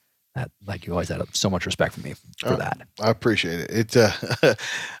 man, that, like, you always had so much respect for me for that. I appreciate it. It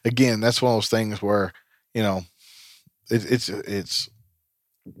again, that's one of those things where, it's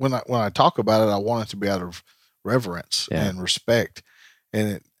when I talk about it, I want it to be out of reverence and respect.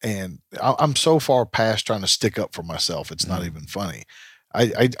 And I'm so far past trying to stick up for myself. It's not even funny.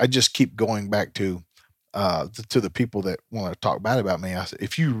 I just keep going back to the people that want to talk bad about me. I said,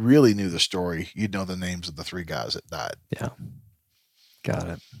 if you really knew the story, you'd know the names of the 3 guys that died. Yeah. Got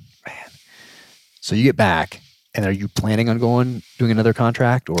it, man. So you get back, and are you planning on doing another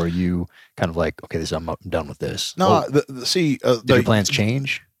contract, or are you kind of like, okay, I'm done with this? No, did your plans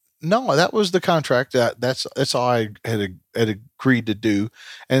change? No, that was the contract. That's all I had agreed to do.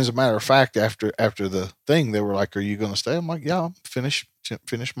 And as a matter of fact, after the thing, they were like, "Are you going to stay?" I'm like, "Yeah, I'm finish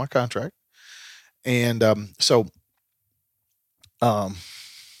my contract." And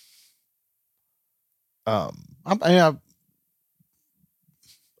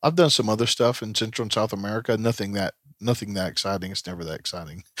I've done some other stuff in Central and South America. Nothing that exciting. It's never that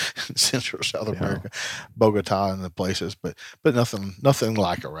exciting in Central South America, Bogota and the places, but nothing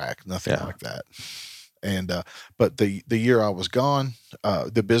like Iraq, nothing like that. And but the year I was gone,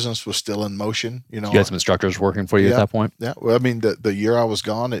 the business was still in motion. You had some instructors working for you at that point. Yeah, well, I mean, the year I was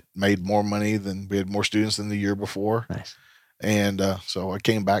gone, it made more money than we had more students than the year before. Nice. And so I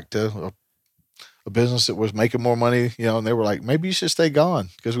came back to a business that was making more money, and they were like, maybe you should stay gone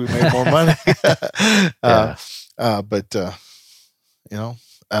because we made more money.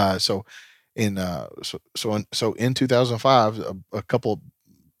 So in 2005,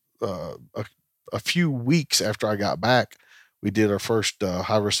 a few weeks after I got back, we did our first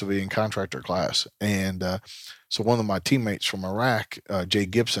high-risk civilian contractor class. And so one of my teammates from Iraq, Jay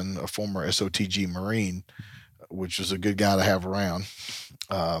Gibson, a former SOTG Marine, which was a good guy to have around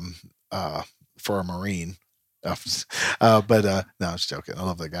for a Marine. No, I'm just joking. I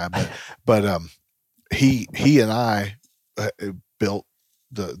love that guy. But he and I built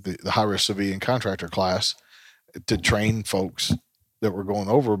the high-risk civilian contractor class to train folks that were going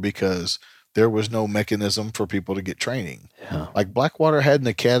over, because there was no mechanism for people to get training. Yeah. Like Blackwater had an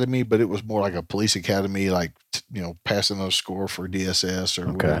academy, but it was more like a police academy, like, passing a score for DSS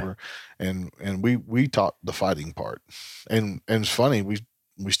or whatever. And we taught the fighting part. And it's funny, we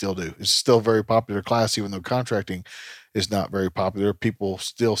still do. It's still a very popular class, even though contracting is not very popular. People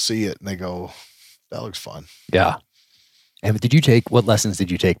still see it and they go, that looks fun. Yeah. And what lessons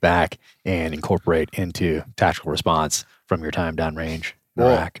did you take back and incorporate into tactical response from your time downrange in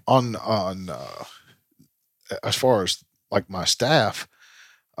Iraq? On as far as like my staff,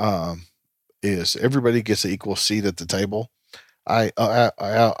 is everybody gets an equal seat at the table. I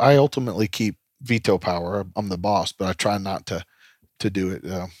ultimately keep veto power. I'm the boss, but I try not to do it.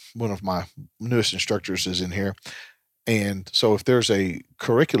 One of my newest instructors is in here. And so if there's a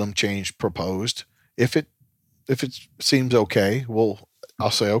curriculum change proposed, if it seems okay,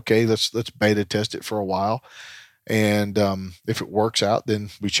 I'll say, okay, let's beta test it for a while. And if it works out, then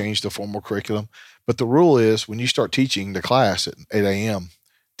we change the formal curriculum. But the rule is, when you start teaching the class at 8 a.m.,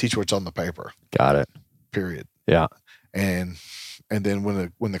 teach what's on the paper. Got it. Period. Yeah. And then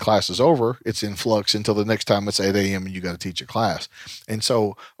when the class is over, it's in flux until the next time it's 8 a.m. and you got to teach a class. And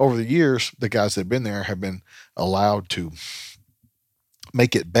so over the years, the guys that have been there have been allowed to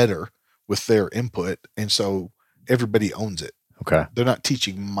make it better with their input. And so everybody owns it. Okay. They're not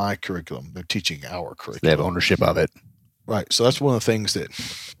teaching my curriculum. They're teaching our curriculum. They have ownership of it. Right. So that's one of the things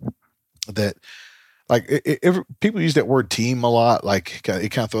that like people use that word team a lot, like it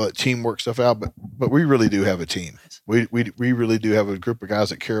kind of throw that teamwork stuff out, but we really do have a team. We really do have a group of guys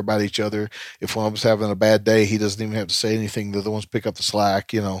that care about each other. If one of us having a bad day, he doesn't even have to say anything. The other ones pick up the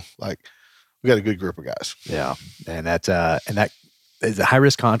slack, like we got a good group of guys. Yeah. And that is a high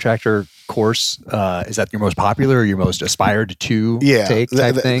risk contractor course. Is that your most popular or your most aspired to take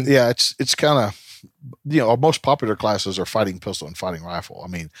type thing? Yeah. It's kind of, our most popular classes are fighting pistol and fighting rifle. I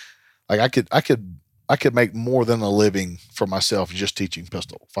mean, like I could make more than a living for myself just teaching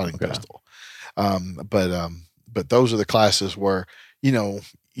fighting pistol. But those are the classes where,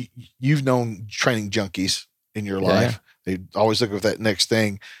 you've known training junkies in your life. Yeah. They always look for that next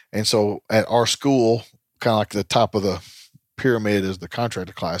thing. And so at our school, kind of like the top of the pyramid is the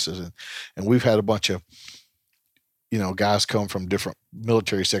contractor classes. And we've had a bunch of, guys come from different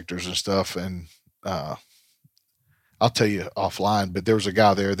military sectors and stuff. And I'll tell you offline, but there was a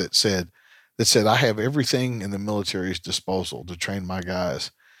guy there that said, I have everything in the military's disposal to train my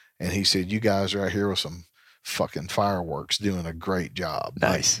guys. And he said, you guys are out here with some fucking fireworks doing a great job.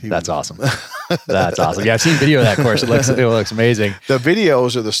 Nice. That's awesome. That's awesome. Yeah, I've seen video of that course. It looks amazing. The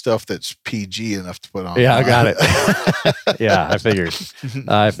videos are the stuff that's PG enough to put on. Yeah, I got it. Yeah, I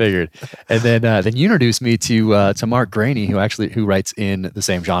figured. And then you introduced me to Mark Graney, who writes in the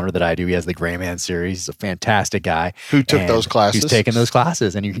same genre that I do. He has the Gray Man series. He's a fantastic guy. Who took those classes? Who's taken those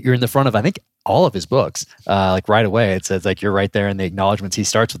classes. And you're in the front of, I think, all of his books, like right away. It says like you're right there in the acknowledgments. He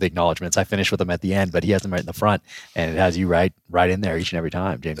starts with the acknowledgments. I finish with them at the end, but he has them right in the front, and it has you right in there each and every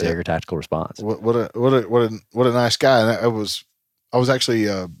time. James Yeager, Tactical Response. What a nice guy. And I was actually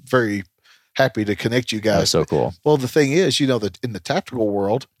very happy to connect you guys. That's so cool. Well, the thing is, that in the tactical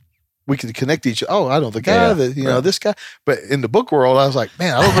world, we can connect each. Oh, I know the guy that this guy. But in the book world, I was like,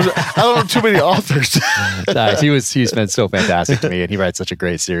 man, I don't know too many authors. Nice. He's been so fantastic to me, and he writes such a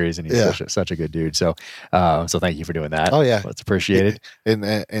great series, and he's such a good dude. So, so thank you for doing that. Oh yeah, it's appreciated.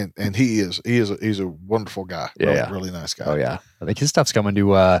 And he's a wonderful guy. Really nice guy. Oh yeah, I think his stuff's coming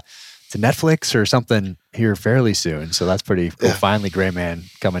to Netflix or something here fairly soon. So that's pretty cool. Finally, Gray Man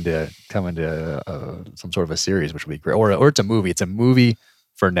coming to some sort of a series, which would be great. Or it's a movie. It's a movie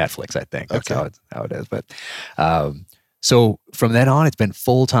for Netflix, I think. That's how it is. But so from then on, it's been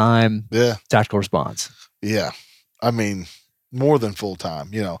full-time Tactical Response. Yeah. I mean, more than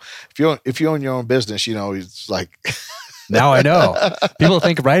full-time. If you own your own business, it's like now I know. People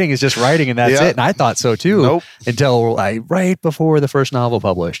think writing is just writing and that's it. And I thought so too. Nope. Until right before the first novel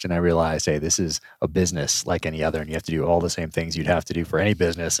published, and I realized, hey, this is a business like any other, and you have to do all the same things you'd have to do for any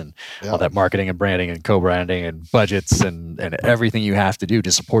business, and all that marketing and branding and co-branding and budgets and everything you have to do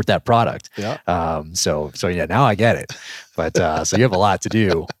to support that product. Yeah. So yeah, now I get it. But so you have a lot to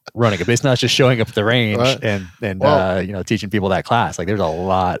do running it. But it's not just showing up at the range and teaching people that class. Like there's a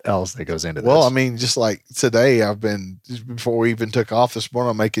lot else that goes into this. Well, I mean, just like today, before we even took off this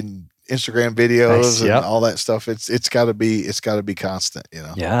morning, I'm making Instagram videos and all that stuff. It's got to be constant,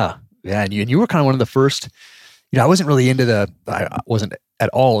 Yeah. And you were kind of one of the first. I wasn't really I wasn't at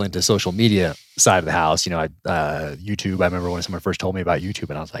all into social media side of the house. YouTube. I remember when someone first told me about YouTube,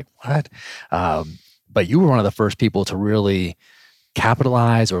 and I was like, what? But you were one of the first people to really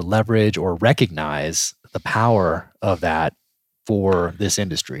capitalize or leverage or recognize the power of that for this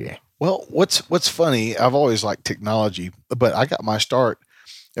industry. Well, what's funny, I've always liked technology, but I got my start.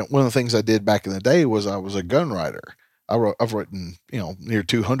 And one of the things I did back in the day was I was a gun writer. I've written, near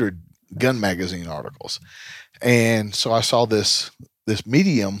 200 gun magazine articles. And so I saw this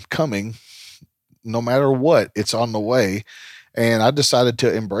medium coming, no matter what, it's on the way. And I decided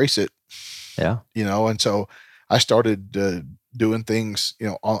to embrace it. Yeah. And so I started doing things,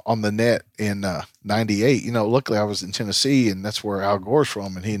 on the net in 98. Luckily I was in Tennessee, and that's where Al Gore's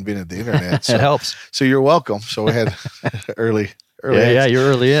from, and he invented the internet. So, it helps. So you're welcome. So we had early. Yeah, you're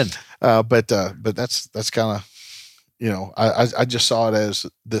early in. But that's kind of, I just saw it as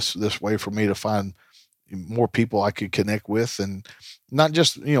this way for me to find more people I could connect with, and not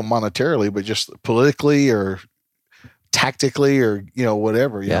just, monetarily, but just politically or tactically or,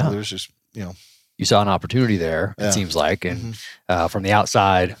 whatever. There's just, You saw an opportunity there, it seems like. And from the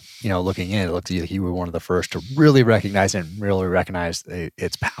outside, looking in, it looked like you were one of the first to really recognize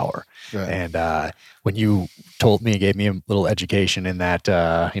its power. Right. And when you told me, gave me a little education in that,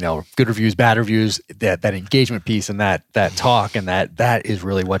 good reviews, bad reviews, that engagement piece, and that talk, and that is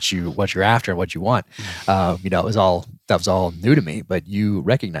really what you're after and what you want. That was all new to me, but you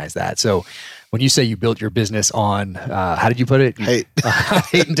recognize that. So when you say you built your business on, how did you put it? Hate.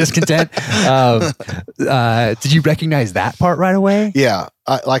 Hate and discontent. Did you recognize that part right away? Yeah.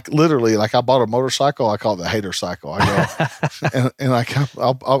 I bought a motorcycle. I call it the hater cycle. I go, and like,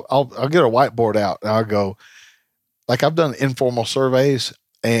 I'll get a whiteboard out and I'll go, like, I've done informal surveys,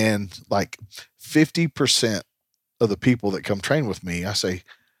 and like 50% of the people that come train with me, I say,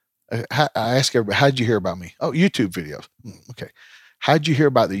 I ask everybody, how'd you hear about me? Oh, YouTube videos. Okay. How'd you hear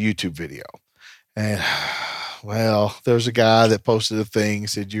about the YouTube video? And well, there's a guy that posted a thing,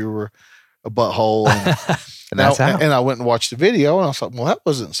 said you were a butthole. And I went and watched the video, and I was like, well, that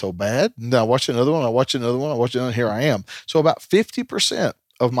wasn't so bad. And then I watched another one. And here I am. So about 50%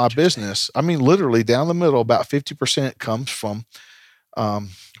 of my business, I mean, literally down the middle, about 50% comes from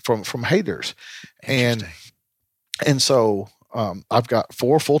haters. And so I've got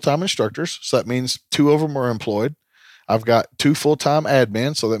 4 full-time instructors. So that means 2 of them are employed. I've got 2 full-time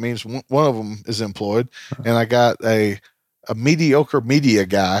admins. So that means one of them is employed. And I got a mediocre media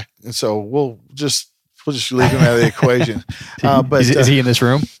guy. And so we'll just leave him out of the equation. But is he in this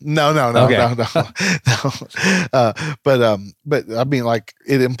room? No. Okay. But I mean, like,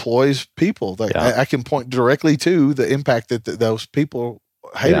 it employs people. Like, I can point directly to the impact that those people,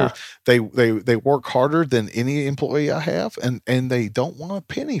 haters, they work harder than any employee I have, and they don't want a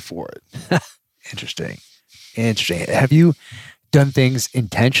penny for it. Interesting. Have you done things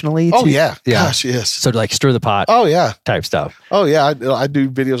intentionally? Gosh, yes. So to like stir the pot. Oh yeah, type stuff. Oh yeah, I do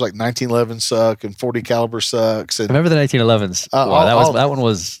videos like 1911 suck and 40 caliber sucks. And I remember the 1911s. Wow, that one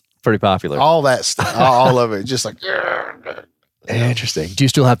was pretty popular. All that stuff, all of it, just like. Interesting. Do you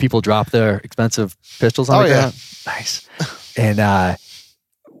still have people drop their expensive pistols on the ground? Nice. And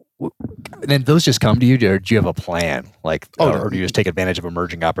then those just come to you, or do you have a plan? Like, or do you just take advantage of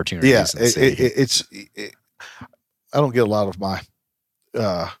emerging opportunities? Yeah, I don't get a lot of my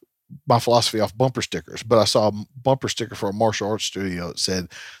philosophy off bumper stickers, but I saw a bumper sticker for a martial arts studio that said,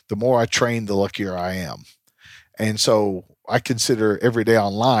 "The more I train, the luckier I am." And so I consider every day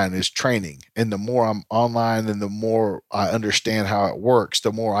online is training. And the more I'm online and the more I understand how it works,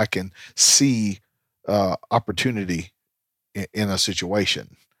 the more I can see opportunity in a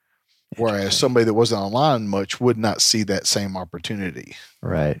situation. Whereas somebody that wasn't online much would not see that same opportunity.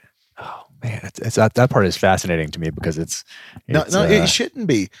 Right. Oh man, it's that part is fascinating to me because it's it shouldn't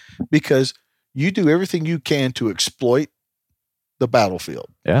be, because you do everything you can to exploit the battlefield.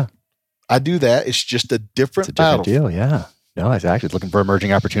 Yeah, I do that. It's just a different deal. Yeah. No, exactly. Looking for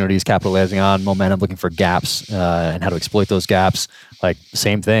emerging opportunities, capitalizing on momentum, looking for gaps and how to exploit those gaps. Like,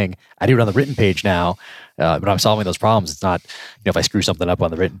 same thing. I do it on the written page now. But I'm solving those problems. It's not, if I screw something up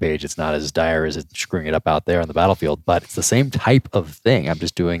on the written page, it's not as dire as it screwing it up out there on the battlefield. But it's the same type of thing. I'm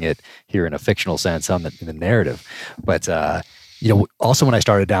just doing it here in a fictional sense in the narrative. But also when I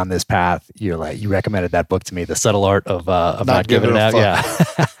started down this path, you recommended that book to me, The Subtle Art of Not Giving It Out. Yeah.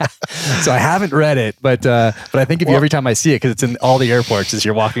 So I haven't read it, but I think every time I see it, because it's in all the airports as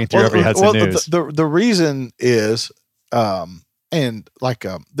you're walking through every Hudson News. The reason is. And like,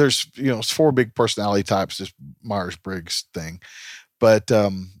 there's, it's 4 big personality types, this Myers-Briggs thing, but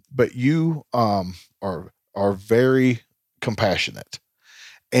you are very compassionate,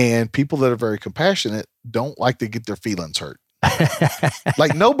 and people that are very compassionate don't like to get their feelings hurt.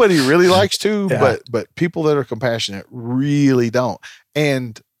 Like, nobody really likes to, but people that are compassionate really don't.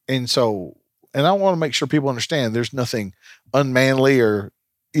 And so I want to make sure people understand there's nothing unmanly or,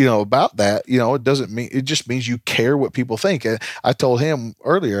 about that. It doesn't mean, it just means you care what people think. And I told him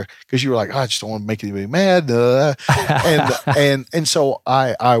earlier, because you were like, I just don't want to make anybody mad. And so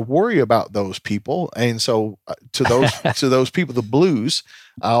I worry about those people. And so to those people, the blues,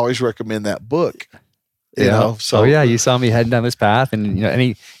 I always recommend that book. So you saw me heading down this path,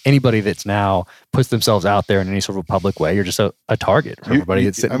 and anybody that's now puts themselves out there in any sort of public way, you're just a target for everybody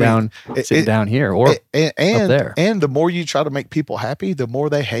that's sitting down here or up there. And the more you try to make people happy, the more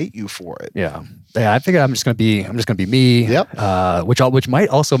they hate you for it. Yeah. I think I'm just gonna be me. Yep. Which might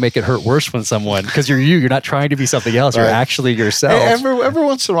also make it hurt worse when someone, because you're not trying to be something else. Right. You're actually yourself. Every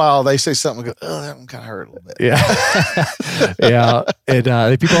once in a while they say something, and go, oh, that one kind of hurt a little bit. Yeah. Yeah.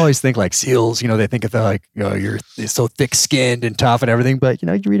 And people always think like SEALs, they think of like, you're so thick skinned and tough and everything, but you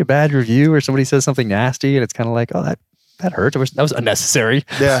read a bad review or somebody says something nasty and it's kind of like, oh, that hurt. That was unnecessary.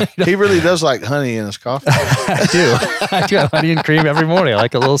 Yeah. He really does like honey in his coffee. I do have honey and cream every morning. I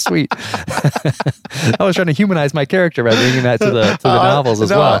like a little sweet. I was trying to humanize my character by bringing that to the novels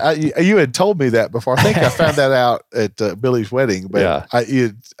as well. You had told me that before. I think I found that out at Billy's wedding, but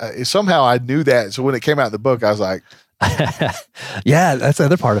somehow I knew that. So when it came out in the book, I was like, Yeah, that's the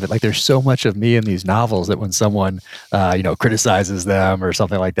other part of it. Like, there's so much of me in these novels that when someone, criticizes them or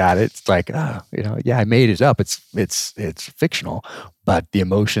something like that, it's like, yeah, I made it up. It's fictional, but the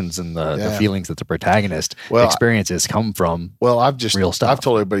emotions and the feelings that the protagonist experiences come from real stuff. I've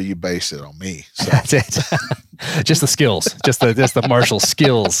told everybody you base it on me. So. That's it. Just the skills, just the martial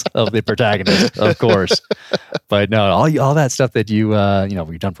skills of the protagonist, of course. But no, all that stuff that you've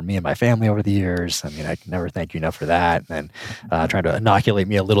done for me and my family over the years. I mean, I can never thank you enough for that. And trying to inoculate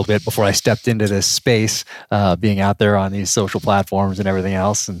me a little bit before I stepped into this space, being out there on these social platforms and everything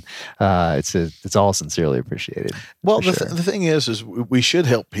else. And it's all sincerely appreciated. Well, the thing is we should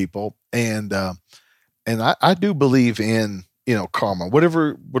help people, and I do believe in karma,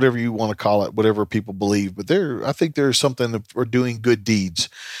 whatever you want to call it, whatever people believe. But I think there's something for doing good deeds,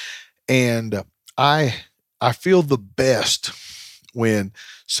 and I feel the best when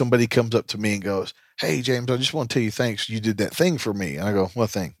somebody comes up to me and goes, "Hey, James, I just want to tell you thanks. You did that thing for me." And I go, "What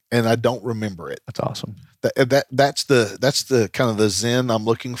thing?" And I don't remember it. That's awesome. That's the kind of the zen I'm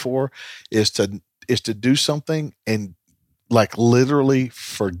looking for, is to do something and like literally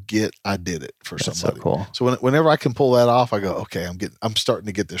forget I did it for somebody. So cool. So whenever I can pull that off, I go, okay, I'm starting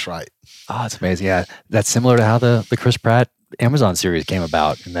to get this right. Oh, it's amazing. Yeah. That's similar to how the Chris Pratt Amazon series came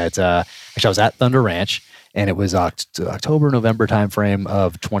about. And that's actually I was at Thunder Ranch, and it was October, November timeframe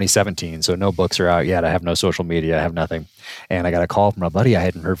of 2017. So no books are out yet. I have no social media. I have nothing. And I got a call from a buddy I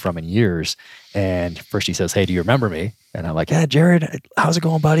hadn't heard from in years. And first he says, "Hey, do you remember me?" And I'm like, "Yeah, Jared, how's it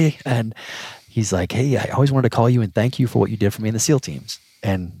going, buddy?" And he's like, "Hey, I always wanted to call you and thank you for what you did for me in the SEAL teams."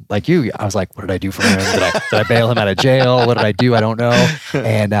 And like you, I was like, "What did I do for him? Did I bail him out of jail? What did I do? I don't know."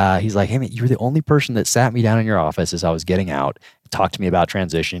 And he's like, "Hey, man, you were the only person that sat me down in your office as I was getting out, talked to me about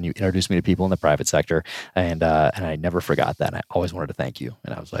transition. You introduced me to people in the private sector, and I never forgot that. And I always wanted to thank you."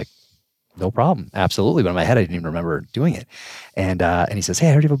 And I was like, "No problem. Absolutely." But in my head, I didn't even remember doing it. And he says, "Hey,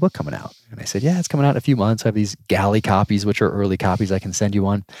 I heard you have a book coming out." And I said, "Yeah, it's coming out in a few months. I have these galley copies, which are early copies. I can send you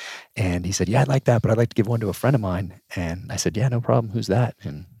one." And he said, "Yeah, I'd like that, but I'd like to give one to a friend of mine." And I said, "Yeah, no problem. Who's that?"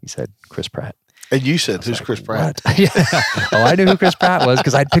 And he said, "Chris Pratt." And you said, "Who's like, Chris Pratt?" Yeah. Oh, I knew who Chris Pratt was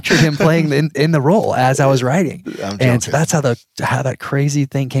because I'd pictured him playing in the role as I was writing. And so that's how that crazy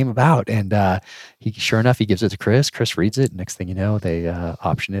thing came about. And sure enough, he gives it to Chris. Chris reads it. Next thing you know, they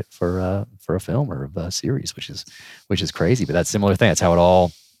option it for a film or a series, which is crazy. But that's a similar thing. That's how it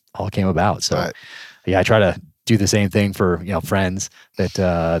all came about. So yeah, I try to do the same thing for friends that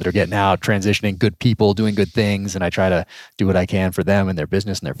are getting out, transitioning, good people, doing good things, and I try to do what I can for them and their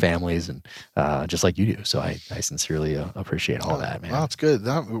business and their families, and just like you do. So I sincerely appreciate all that, man. Well, that's good.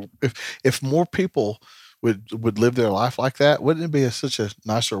 If more people would live their life like that, wouldn't it be such a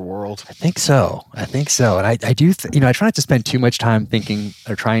nicer world? I think so. And I do. I try not to spend too much time thinking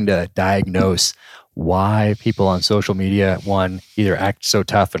or trying to diagnose why people on social media either act so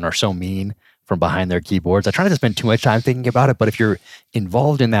tough and are so mean from behind their keyboards. I try not to spend too much time thinking about it, but if you're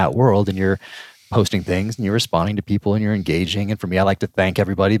involved in that world and you're posting things and you're responding to people and you're engaging, and for me, I like to thank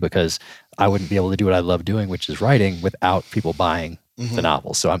everybody because I wouldn't be able to do what I love doing, which is writing, without people buying the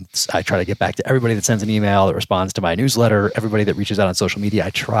novel. So I try to get back to everybody that sends an email, that responds to my newsletter, everybody that reaches out on social media.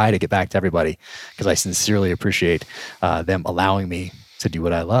 I try to get back to everybody because I sincerely appreciate them allowing me to do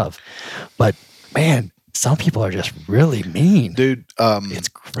what I love. But man, some people are just really mean. Dude, it's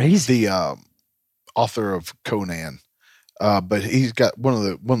crazy. The author of Conan, but he's got one of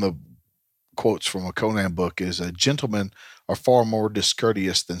the quotes from a Conan book is, "Gentlemen are far more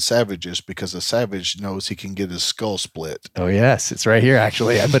discourteous than savages because a savage knows he can get his skull split." Oh yes, it's right here.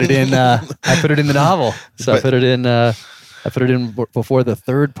 Actually, I put it in. I put it in the novel. So I put it in before the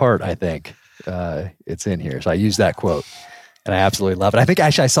third part. I think it's in here. So I used that quote, and I absolutely love it. I think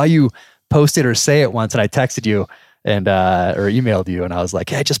actually I saw you post it or say it once, and I texted you and or emailed you, and I was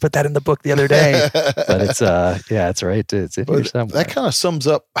like, "Hey, I just put that in the book the other day." But it's it's right. It's in here somewhere. That kind of sums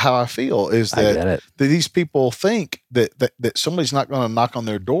up how I feel. Is that these people think that somebody's not going to knock on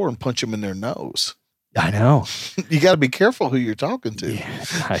their door and punch them in their nose. I know. You got to be careful who you're talking to.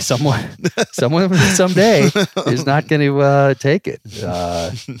 Yeah. Someone someday is not going to take it.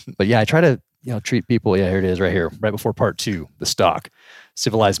 But yeah, I try to treat people. Yeah, here it is, right here, right before part 2, the stock.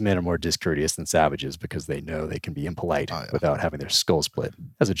 Civilized men are more discourteous than savages because they know they can be impolite without having their skull split,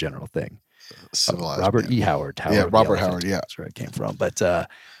 as a general thing. Robert E. Howard. Robert Howard. Yeah, that's where it came from. But that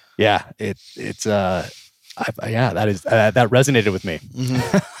resonated with me.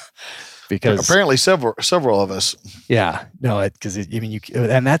 Mm-hmm. Because apparently several of us. Yeah, no, because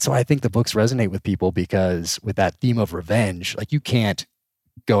and that's why I think the books resonate with people, because with that theme of revenge, like, you can't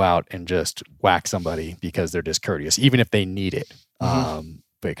go out and just whack somebody because they're discourteous, even if they need it. Mm-hmm.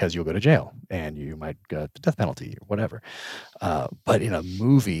 because you'll go to jail and you might get the death penalty or whatever. But in a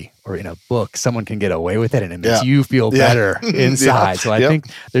movie or in a book, someone can get away with it and it makes you feel better inside. So I think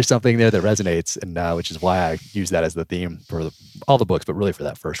there's something there that resonates, and which is why I use that as the theme for all the books, but really for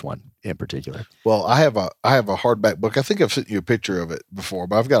that first one in particular. Well, I have a hardback book. I think I've sent you a picture of it before,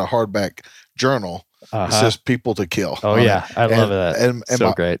 but I've got a hardback journal. It says "People to Kill." Oh yeah, I love that. And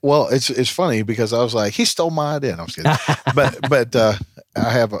so great. Well, it's funny because I was like, he stole my idea. No, I'm just kidding. but I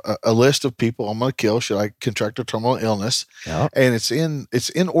have a list of people I'm going to kill should I contract a terminal illness, and it's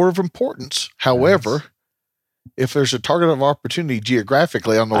in order of importance. However, if there's a target of opportunity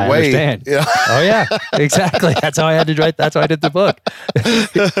geographically on the way, oh yeah, exactly. That's how I had to write. That's how I did the book.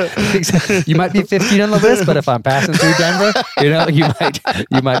 You might be 15 on the list, but if I'm passing through Denver,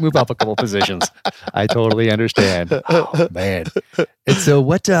 you might move up a couple positions. I totally understand. Oh man. And so,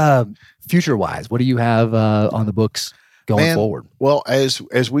 what future wise, what do you have on the books going forward? Well,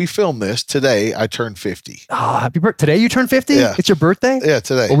 as we film this today, I turned 50. Oh, happy birthday! Today you turned 50. Yeah. It's your birthday. Yeah,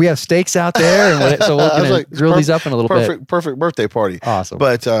 today. Well, we have steaks out there, and so we're gonna grill these up in a little bit. Perfect birthday party. Awesome.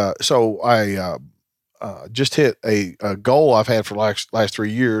 But so I just hit a goal I've had for last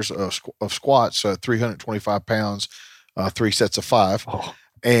 3 years of squats, 325 pounds, 3 sets of 5,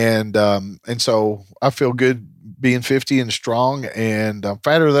 and so I feel good being 50 and strong, and I'm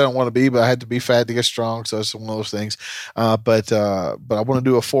fatter than I want to be, but I had to be fat to get strong. So it's one of those things. But I want to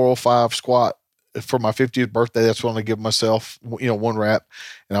do a 405 squat for my 50th birthday. That's what I'm going to give myself, one rep.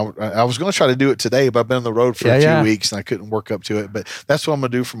 And I was going to try to do it today, but I've been on the road for a few weeks and I couldn't work up to it. But that's what I'm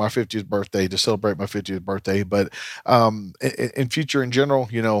going to do for my 50th birthday, to celebrate my 50th birthday. But in future, in general,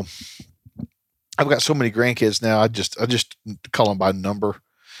 I've got so many grandkids now. I just call them by number.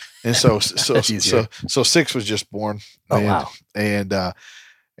 And so 6 was just born. Wow. And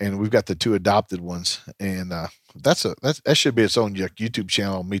we've got the 2 adopted ones, and that should be its own YouTube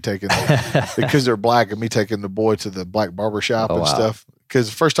channel. Me taking because they're black, and me taking the boy to the black barber shop stuff. Because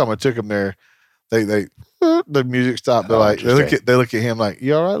the first time I took him there, they the music stopped. They're they look at him like,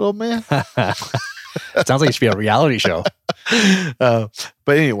 "You all right, little man?" It sounds like it should be a reality show. But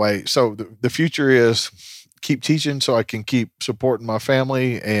anyway, so the future is keep teaching so I can keep supporting my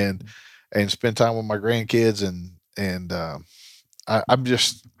family and spend time with my grandkids, and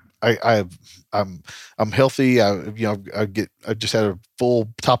I'm healthy. I just had a full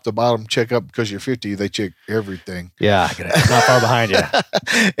top to bottom checkup because you're 50. They check everything. Yeah, not far behind you.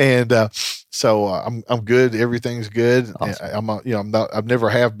 And so I'm good. Everything's good. Awesome. I've never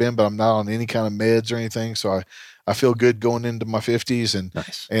have been, but I'm not on any kind of meds or anything. So I feel good going into my 50s,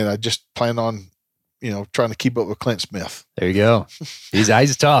 and I just plan on trying to keep up with Clint Smith. There you go.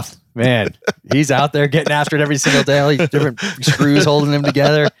 He's tough, man. He's out there getting after it every single day. All these different screws holding him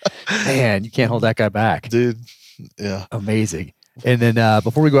together. Man, you can't hold that guy back, dude. Yeah, amazing. And then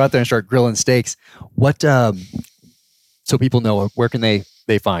before we go out there and start grilling steaks, what? So people know, where can they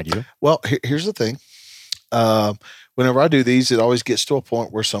find you? Well, here's the thing. Whenever I do these, it always gets to a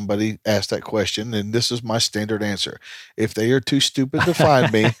point where somebody asks that question, and this is my standard answer. If they are too stupid to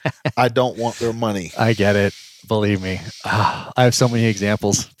find me, I don't want their money. I get it. Believe me. I have so many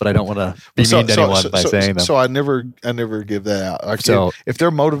examples, but I don't want to be mean to anyone by saying them. So I never give that out. Like if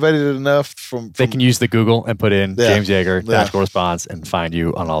they're motivated enough they can use the Google and put in James Yeager, tactical response, and find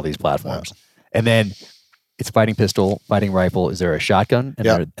you on all these platforms. And then it's fighting pistol, fighting rifle. Is there a shotgun?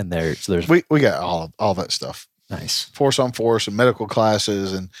 And there's we got all that stuff. Nice. Force on force and medical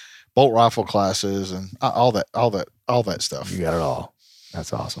classes and bolt rifle classes and all that stuff. You got it all.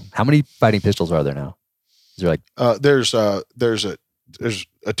 That's awesome. How many fighting pistols are there now? Is there there's a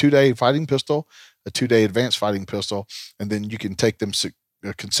 2-day fighting pistol, a 2-day advanced fighting pistol, and then you can take them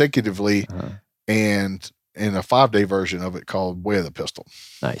consecutively and in a 5-day version of it called Way of the Pistol.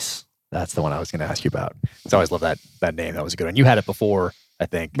 Nice. That's the one I was going to ask you about. I always love that name. That was a good one. You had it before, I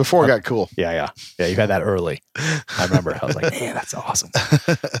think. Before it got cool. Yeah. You had that early. I remember. I was like, man, that's awesome.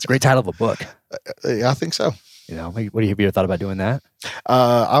 It's a great title of a book. I think so. What have you ever thought about doing that?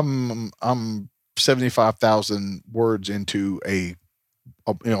 I'm 75,000 words into a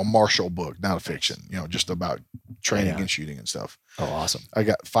martial book, not a fiction, just about training and shooting and stuff. Oh, awesome. I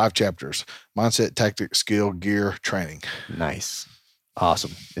got 5 chapters: mindset, tactics, skill, gear, training. Nice.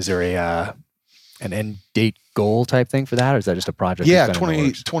 Awesome. Is there an end date goal type thing for that, or is that just a project? Yeah,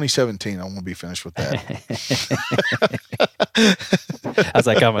 2017. I want to be finished with that. How's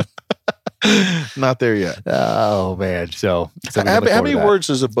that coming? Not there yet. Oh man. So how many words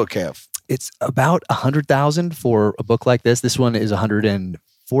does a book have? It's about 100,000 for a book like this. This one is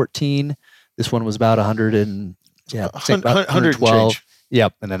 114. This one was about 100 and about 112.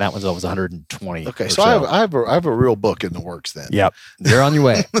 Yep. And then that one's always 120. Okay. So I have a real book in the works then. Yep. You're on your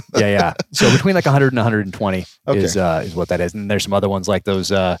way. Yeah. So between like 100 and 120 is what that is. And there's some other ones like those,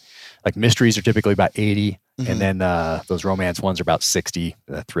 like mysteries are typically about 80. And then those romance ones are about 60.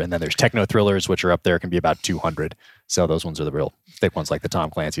 And then there's techno thrillers, which are up there, can be about 200. So those ones are the real thick ones, like the Tom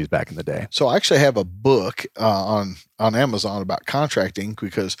Clancy's back in the day. So I actually have a book on Amazon about contracting,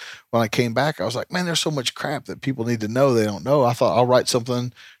 because when I came back, I was like, man, there's so much crap that people need to know they don't know. I thought I'll write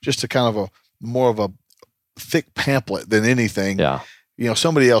something just to kind of more of a thick pamphlet than anything. Yeah.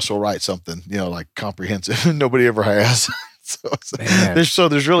 Somebody else will write something, like comprehensive. Nobody ever has.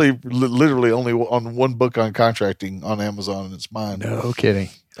 There's really literally only on one book on contracting on Amazon, and it's mine. No kidding.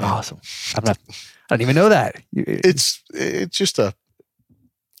 Awesome. I didn't even know that. It's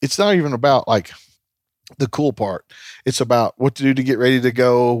not even about like the cool part. It's about what to do to get ready to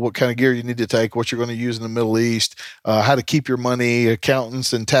go, what kind of gear you need to take, what you're going to use in the Middle East, how to keep your money,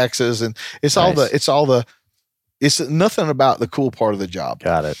 accountants and taxes. And it's nothing about the cool part of the job.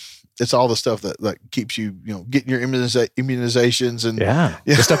 Got it. It's all the stuff that keeps you, getting your immunizations and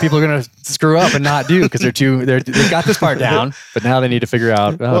the stuff people are going to screw up and not do because they've got this part down, but now they need to figure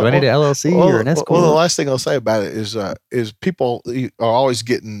out, do I need an LLC or an S corp? Well, the last thing I'll say about it is people are always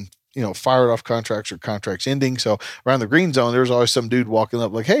getting, fired off contracts or contracts ending. So around the green zone, there's always some dude walking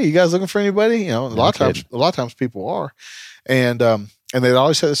up like, "Hey, you guys looking for anybody?" A lot of times people are, and they'd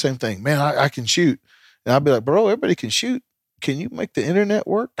always say the same thing. Man, I can shoot, and I'd be like, "Bro, everybody can shoot. Can you make the internet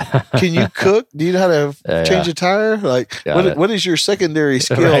work? Can you cook? Do you know how to change a tire? Like, what is your secondary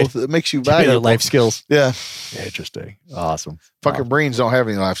skill that makes you valuable? Life skills. Yeah. Interesting. Awesome. Fucking Marines don't have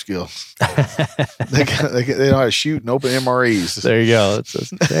any life skills. they know how to shoot and open MREs. There you go.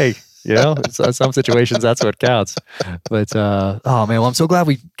 Hey, some situations that's what counts. But oh man, well, I'm so glad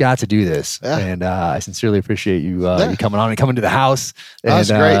we got to do this, and I sincerely appreciate you coming on and coming to the house. And that's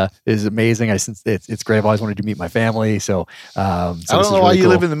great. It's amazing. It's great. I've always wanted to meet my family. So I don't know why you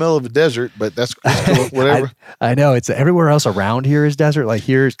live in the middle of a desert, but that's cool, whatever. I know it's everywhere else around here is desert. Like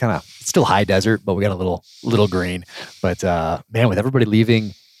here is kind of still high desert, but we got a little green. But man, with everybody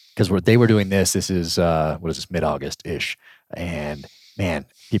leaving, because they were doing this is mid-August ish, and man,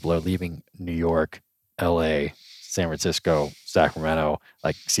 people are leaving New York, LA, San Francisco, Sacramento,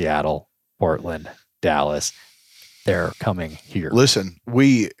 like Seattle, Portland, Dallas. They're coming here. Listen,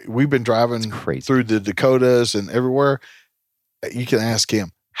 we've been driving through the Dakotas and everywhere. You can ask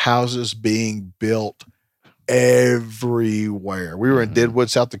him. Houses being built everywhere. We were in Deadwood,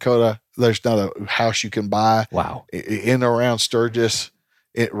 South Dakota. There's not a house you can buy. Wow. In and around Sturgis,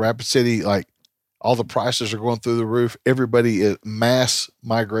 Rapid City, like, all the prices are going through the roof. Everybody is mass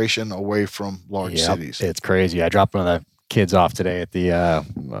migration away from large cities. It's crazy. I dropped one of the kids off today at the,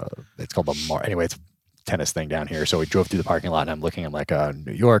 it's called it's a tennis thing down here. So we drove through the parking lot and I'm looking, like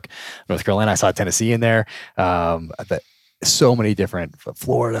New York, North Carolina. I saw Tennessee in there. So many different,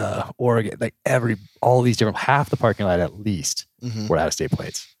 Florida, Oregon, like all these different, half the parking lot at least were out of state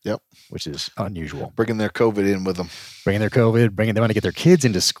plates. Yep. Which is unusual. Bringing their COVID in with them. They want to get their kids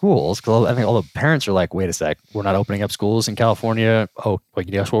into schools. Because I think all the parents are like, wait a sec, we're not opening up schools in California. Oh, well,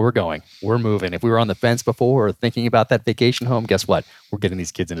 guess where we're going? We're moving. If we were on the fence before or thinking about that vacation home, guess what? We're getting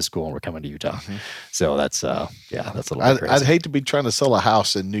these kids into school and we're coming to Utah. So that's that's a little crazy. I'd hate to be trying to sell a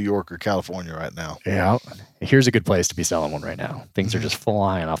house in New York or California right now. Yeah. Here's a good place to be selling one right now. Things are just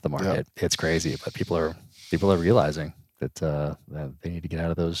flying off the market. Yep. It's crazy, but people are realizing that they need to get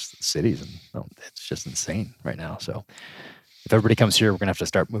out of those cities, and it's just insane right now. So if everybody comes here, we're gonna have to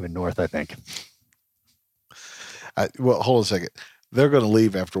start moving north, I think. Well, hold on a second. They're going to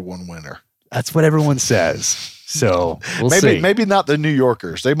leave after one winter. That's what everyone says. So we'll see. Maybe not the New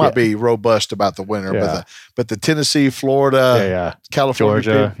Yorkers. They might be robust about the winter, but the Tennessee, Florida, California,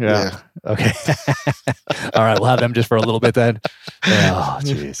 Georgia, Okay. All right, we'll have them just for a little bit then. Oh,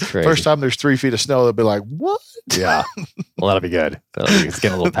 jeez, crazy. First time there's 3 feet of snow, they'll be like, "What?" Yeah. Well, that'll be good. It's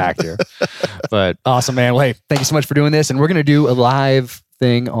getting a little packed here, but awesome, man. Well, hey, thank you so much for doing this, and we're gonna do a live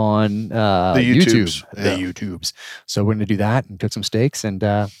thing on the YouTubes. The YouTubes. So we're gonna do that and cook some steaks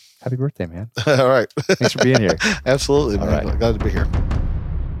and. Happy birthday, man. All right. Thanks for being here. Absolutely, man. All right. Glad to be here.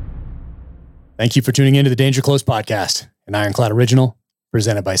 Thank you for tuning in to the Danger Close podcast, an Ironclad original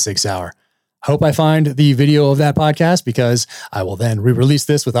presented by Sig Sauer. I hope I find the video of that podcast because I will then re-release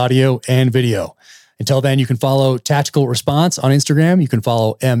this with audio and video. Until then, you can follow Tactical Response on Instagram. You can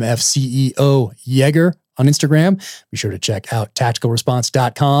follow MFCEO Jaeger on Instagram. Be sure to check out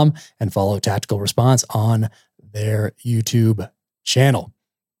tacticalresponse.com and follow Tactical Response on their YouTube channel.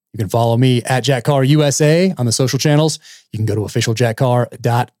 You can follow me at Jack Carr USA on the social channels. You can go to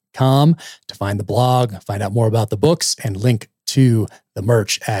officialjackcarr.com to find the blog, find out more about the books, and link to the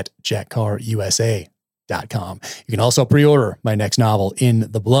merch at jackcarusa.com. You can also pre-order my next novel,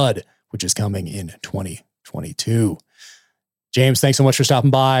 In the Blood, which is coming in 2022. James, thanks so much for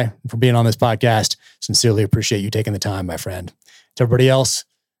stopping by and for being on this podcast. Sincerely appreciate you taking the time, my friend. To everybody else,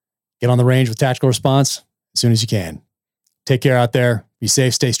 get on the range with Tactical Response as soon as you can. Take care out there. Be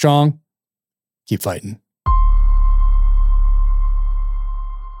safe, stay strong, keep fighting.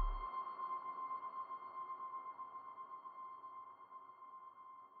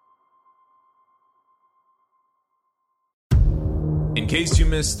 In case you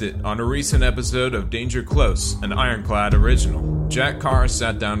missed it, on a recent episode of Danger Close, an Ironclad original, Jack Carr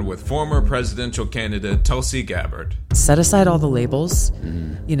sat down with former presidential candidate Tulsi Gabbard. Set aside all the labels,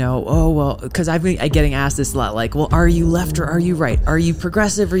 you know, oh, well, because I've been getting asked this a lot, like, well, are you left or are you right? Are you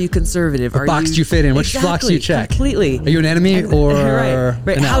progressive or are you conservative? What box do you fit in? Which box do you check? Completely. Are you an enemy or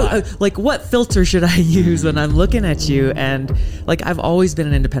right. an ally? Like, what filter should I use when I'm looking at you? And, like, I've always been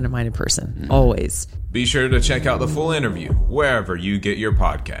an independent-minded person, always. Be sure to check out the full interview wherever you get your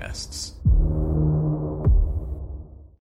podcasts.